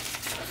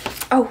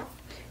 Oh,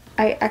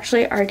 I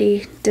actually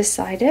already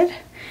decided.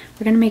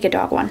 We're gonna make a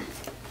dog one.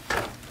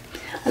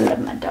 I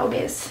love my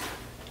doggies.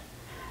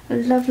 I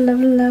love,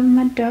 love, love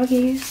my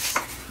doggies.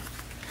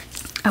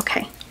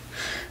 Okay.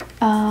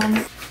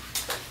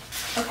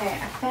 Okay,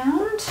 I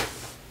found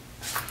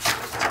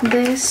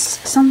this.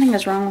 Something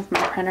is wrong with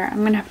my printer.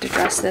 I'm gonna have to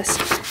address this.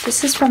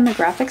 This is from the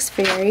Graphics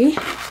Fairy.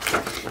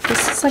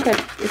 This is like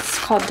it's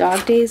called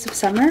Dog Days of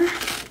Summer.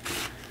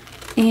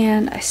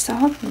 And I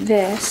saw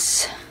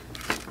this,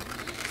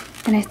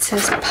 and it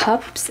says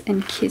Pups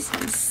and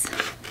Kisses.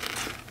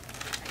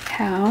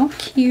 How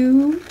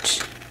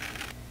cute.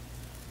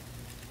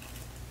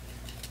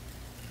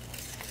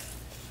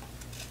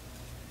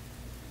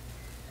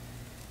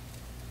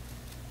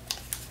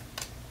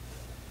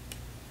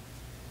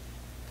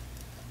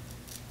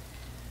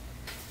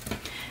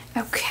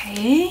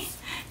 Okay,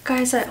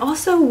 guys, I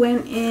also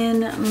went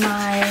in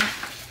my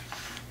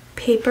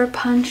paper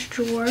punch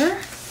drawer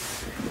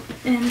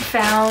and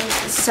found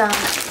some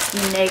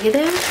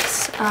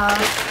negatives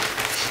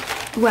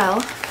of,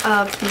 well,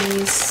 of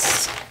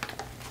these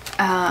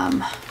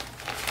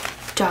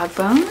dog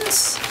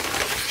bones.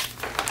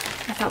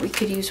 I thought we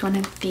could use one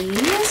of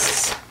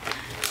these,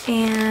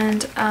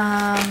 and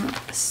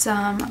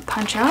some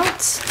punch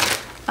outs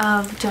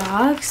of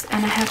dogs,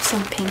 and I have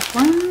some pink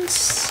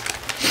ones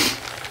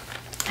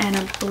and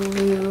a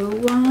blue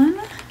one.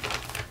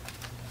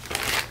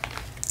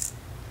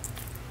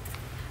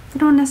 You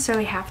don't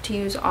necessarily have to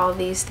use all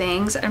these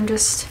things. I'm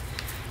just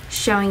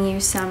showing you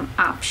some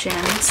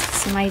options,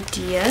 some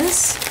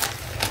ideas.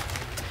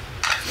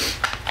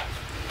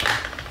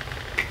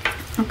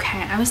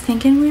 Okay, I was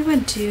thinking we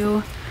would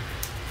do,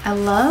 I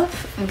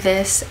love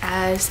this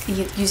as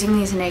using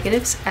these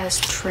negatives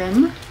as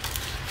trim.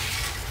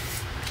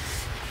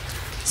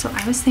 So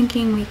I was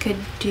thinking we could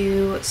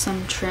do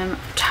some trim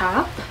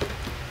top.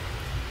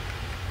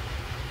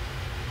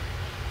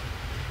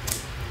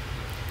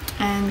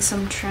 And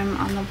some trim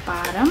on the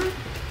bottom,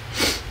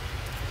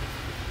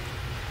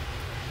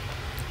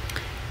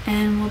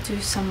 and we'll do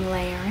some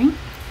layering.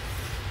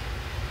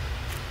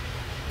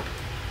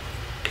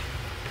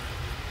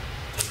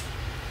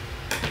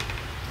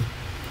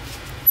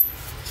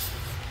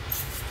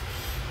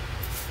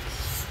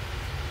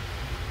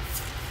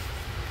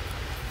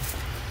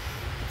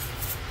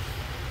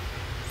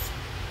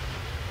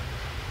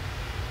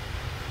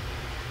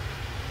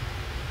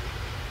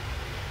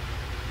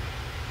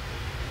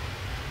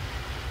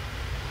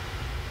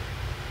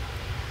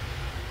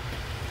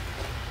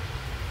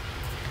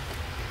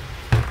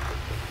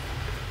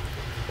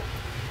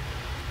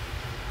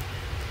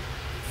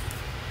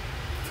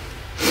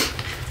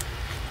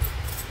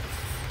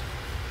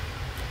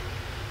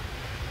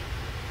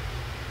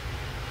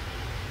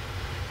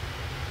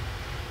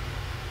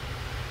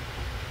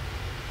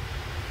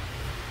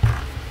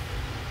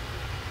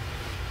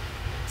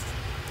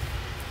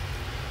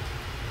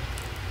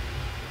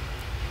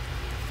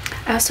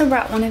 I also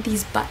brought one of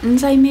these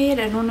buttons I made.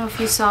 I don't know if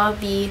you saw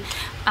the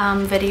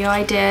video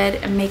I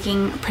did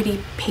making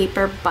pretty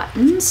paper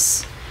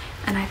buttons.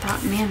 And I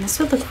thought, man, this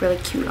would look really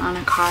cute on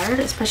a card,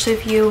 especially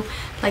if you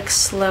like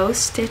slow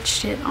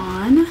stitched it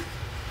on.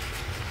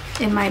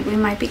 We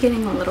might be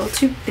getting a little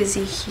too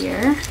busy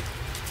here.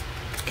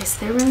 Is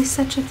there really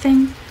such a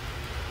thing?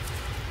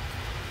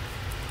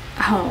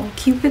 Oh,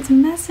 Cupid's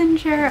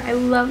messenger. I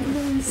love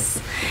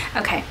this.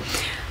 Okay,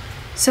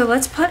 so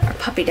let's put our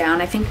puppy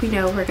down. I think we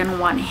know we're gonna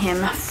want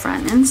him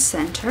front and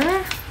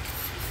center.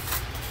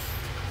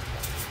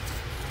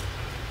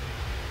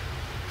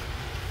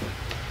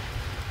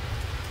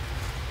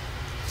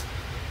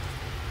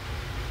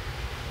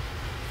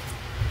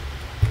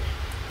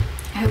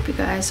 I hope you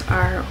guys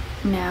are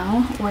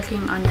now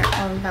working on your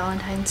own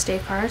Valentine's Day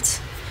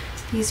cards.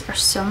 These are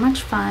so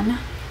much fun.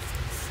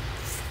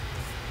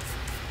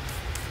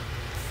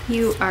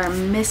 You are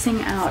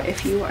missing out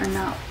if you are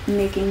not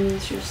making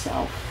these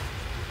yourself.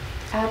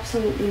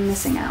 Absolutely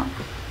missing out.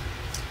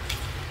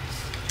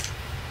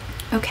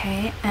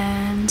 Okay,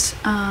 and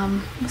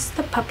what's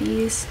the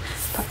puppies?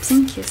 Pups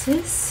and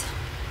kisses.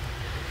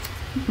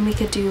 We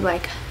could do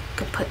like,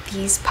 could put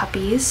these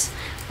puppies,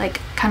 like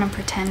kind of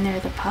pretend they're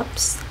the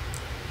pups.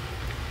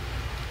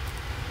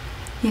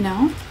 You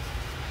know?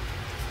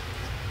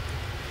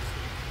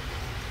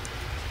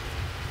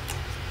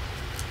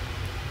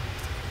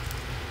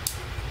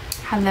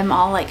 Have them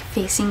all like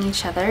facing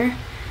each other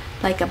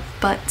like a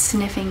butt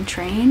sniffing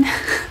train.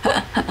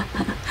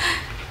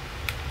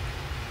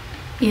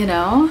 You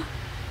know?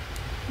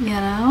 You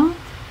know?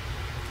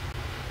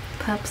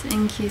 Pups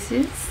and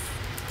kisses.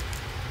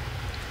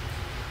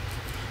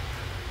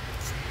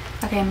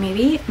 Okay,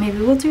 maybe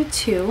we'll do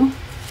two.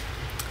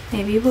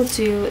 Maybe we'll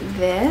do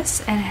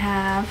this and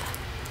have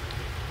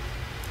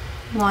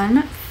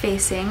one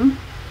facing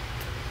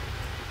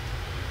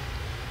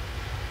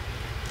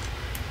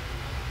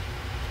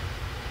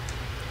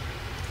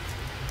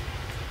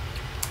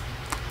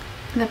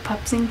the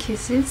pups and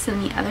kisses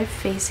and the other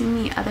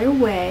facing the other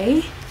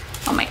way.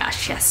 Oh my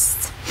gosh,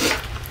 yes.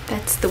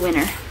 That's the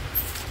winner.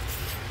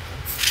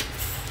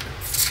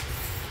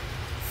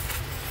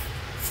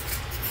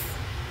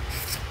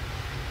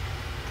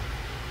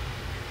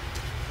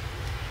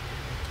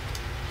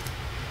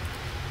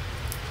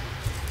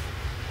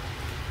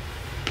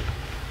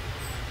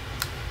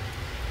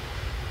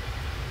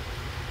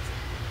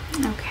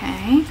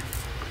 Okay.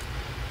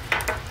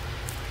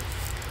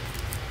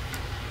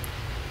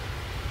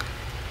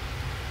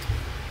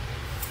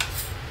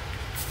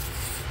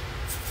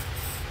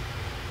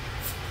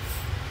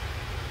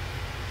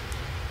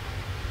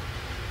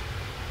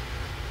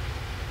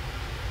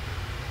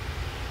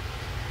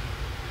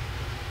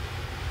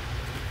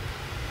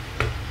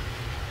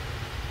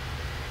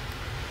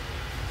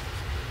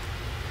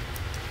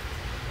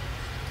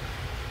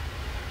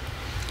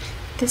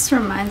 This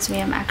reminds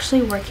me, I'm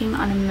actually working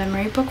on a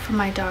memory book for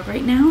my dog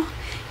right now.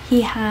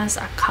 He has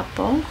a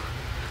couple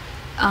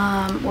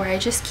where I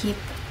just keep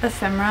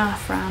ephemera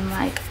from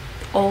like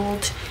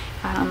old,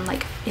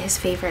 like his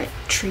favorite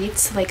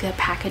treats, like the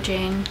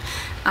packaging,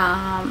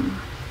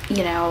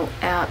 you know,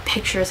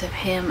 pictures of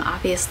him,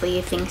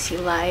 obviously things he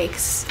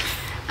likes,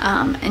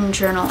 and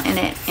journal in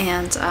it.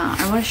 And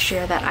I want to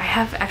share that. I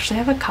actually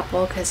have a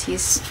couple because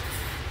he's,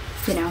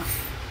 you know,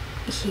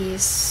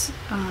 he's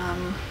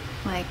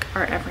like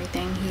our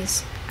everything.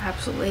 He's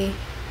absolutely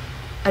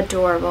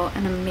adorable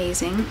and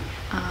amazing,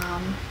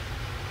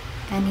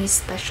 and he's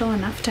special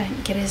enough to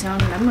get his own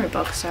memory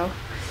book. So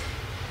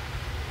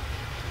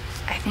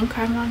I think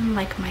I'm on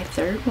like my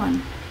third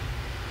one.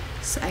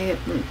 So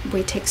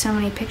we take so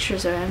many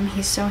pictures of him.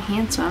 He's so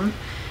handsome.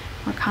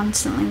 We're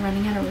constantly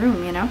running out of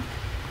room, you know.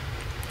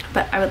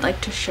 But I would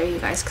like to show you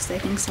guys because I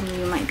think some of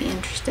you might be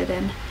interested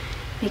in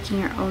making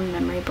your own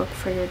memory book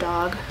for your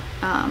dog,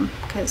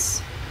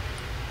 because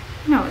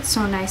you know, it's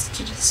so nice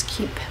to just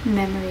keep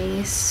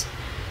memories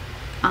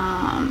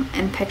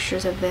and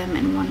pictures of them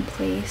in one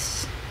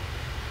place,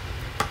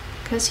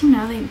 because you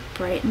know, they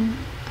brighten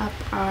up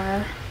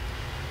our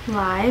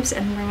lives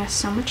and bring us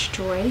so much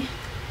joy.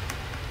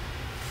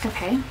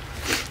 Okay,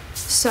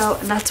 so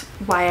that's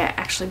why I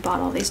actually bought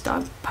all these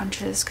dog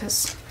punches,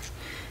 because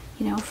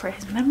you know, for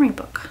his memory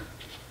book.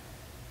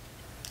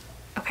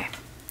 Okay,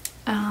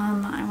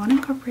 I want to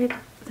incorporate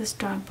this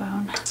dog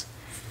bone.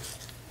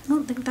 I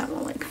don't think that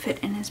will like fit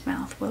in his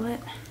mouth, will it?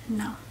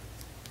 No.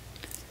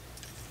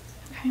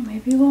 Okay,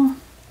 maybe we'll...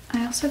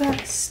 I also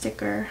got a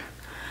sticker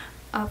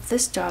of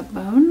this dog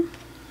bone.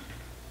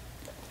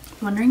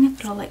 Wondering if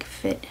it'll like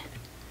fit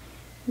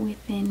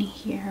within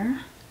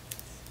here.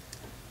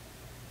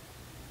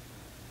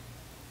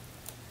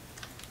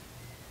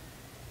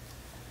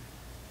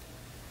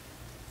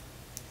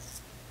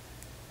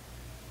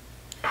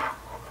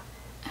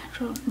 I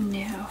don't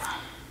know.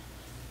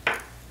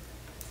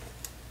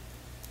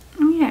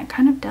 Oh yeah, it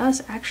kind of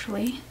does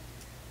actually.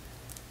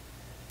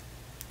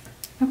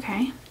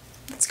 Okay,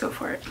 let's go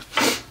for it.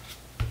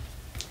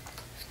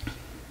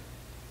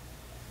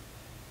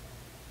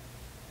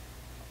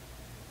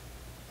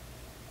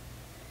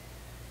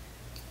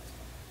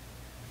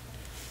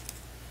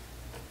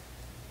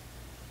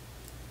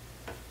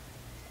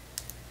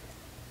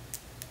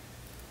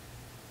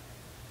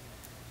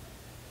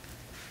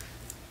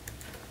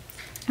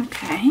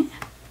 Okay.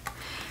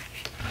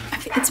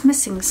 It's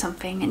missing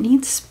something. It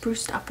needs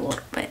spruced up a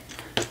little bit.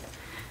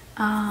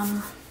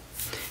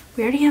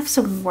 We already have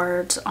some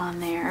words on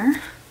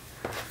there.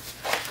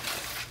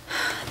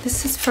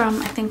 This is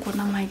from, I think, one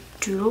of my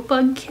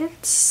Doodlebug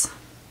kits.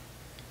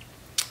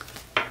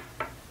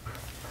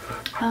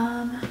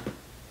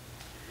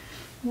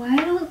 Why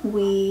don't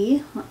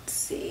we, let's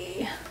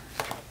see.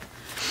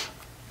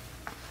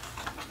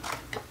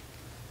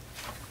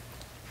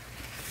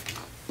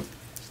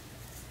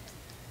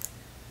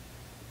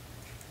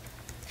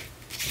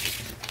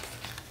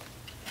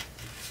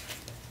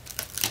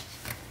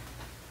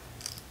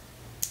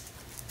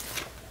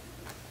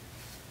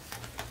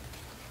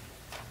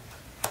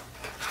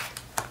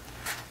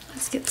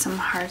 Let's get some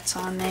hearts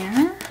on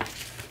there.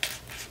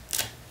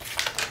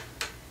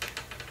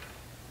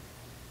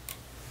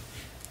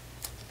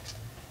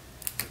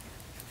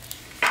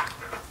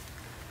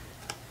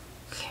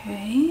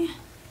 Okay.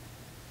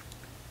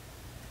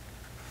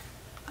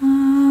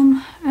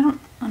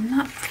 I'm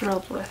not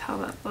thrilled with how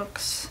that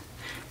looks.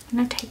 I'm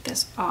gonna take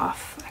this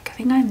off. I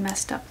think I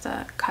messed up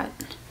the cut.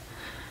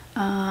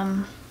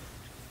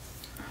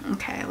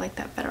 Okay, I like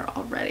that better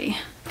already.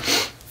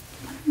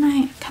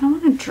 I kind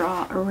of want to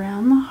draw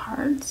around the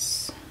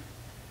hearts.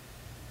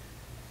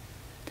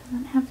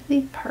 Doesn't have to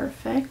be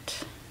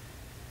perfect.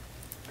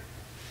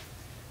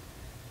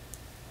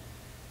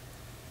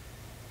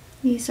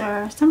 These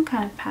are some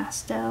kind of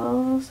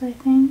pastels, I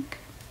think.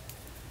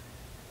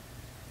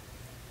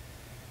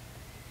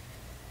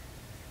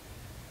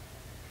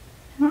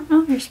 I don't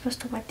know if you're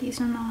supposed to wet these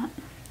or not.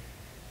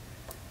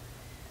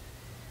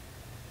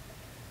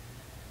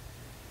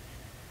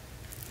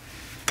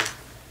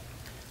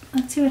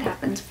 Let's see what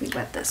happens if we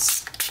wet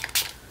this.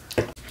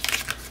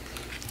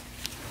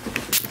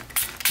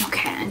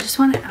 Okay, I just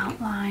want to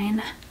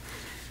outline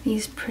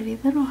these pretty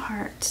little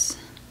hearts.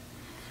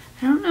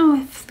 I don't know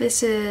if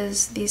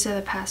these are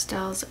the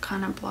pastels that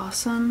kind of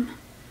blossom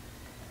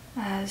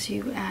as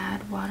you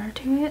add water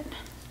to it.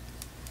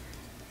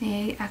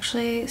 They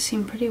actually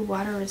seem pretty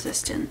water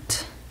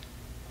resistant.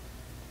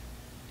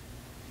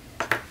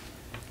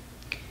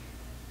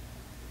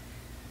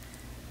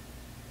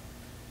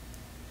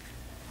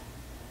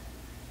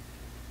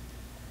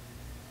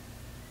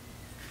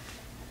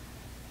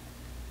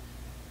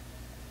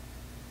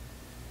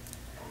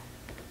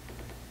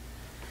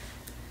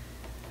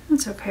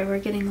 That's okay, we're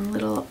getting a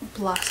little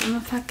blossom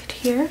effect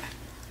here.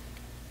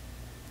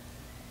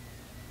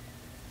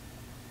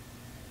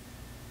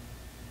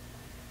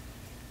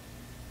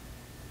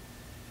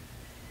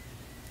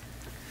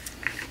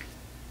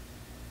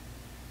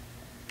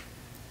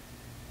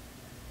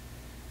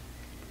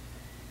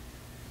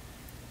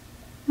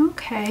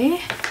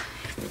 Okay,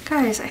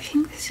 guys, I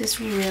think this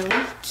is really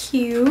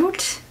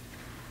cute.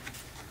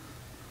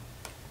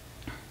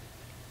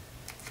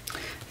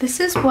 This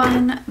is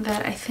one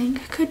that I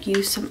think could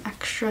use some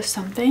extra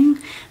something,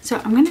 so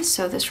I'm gonna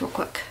sew this real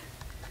quick.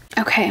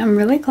 Okay, I'm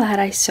really glad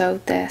I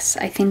sewed this.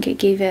 I think it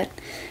gave it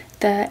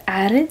the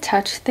added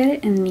touch that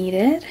it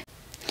needed.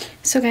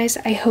 So guys,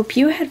 I hope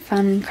you had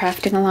fun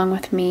crafting along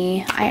with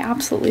me. I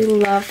absolutely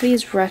love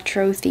these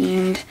retro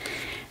themed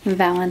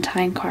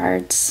Valentine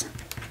cards.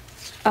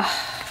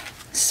 Oh,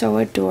 so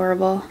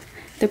adorable.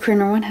 The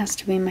Crooner one has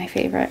to be my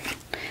favorite.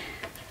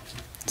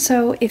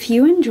 So if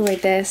you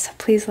enjoyed this,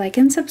 please like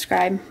and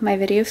subscribe. My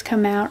videos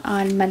come out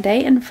on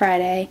Monday and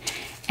Friday,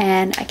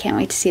 and I can't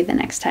wait to see you the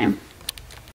next time.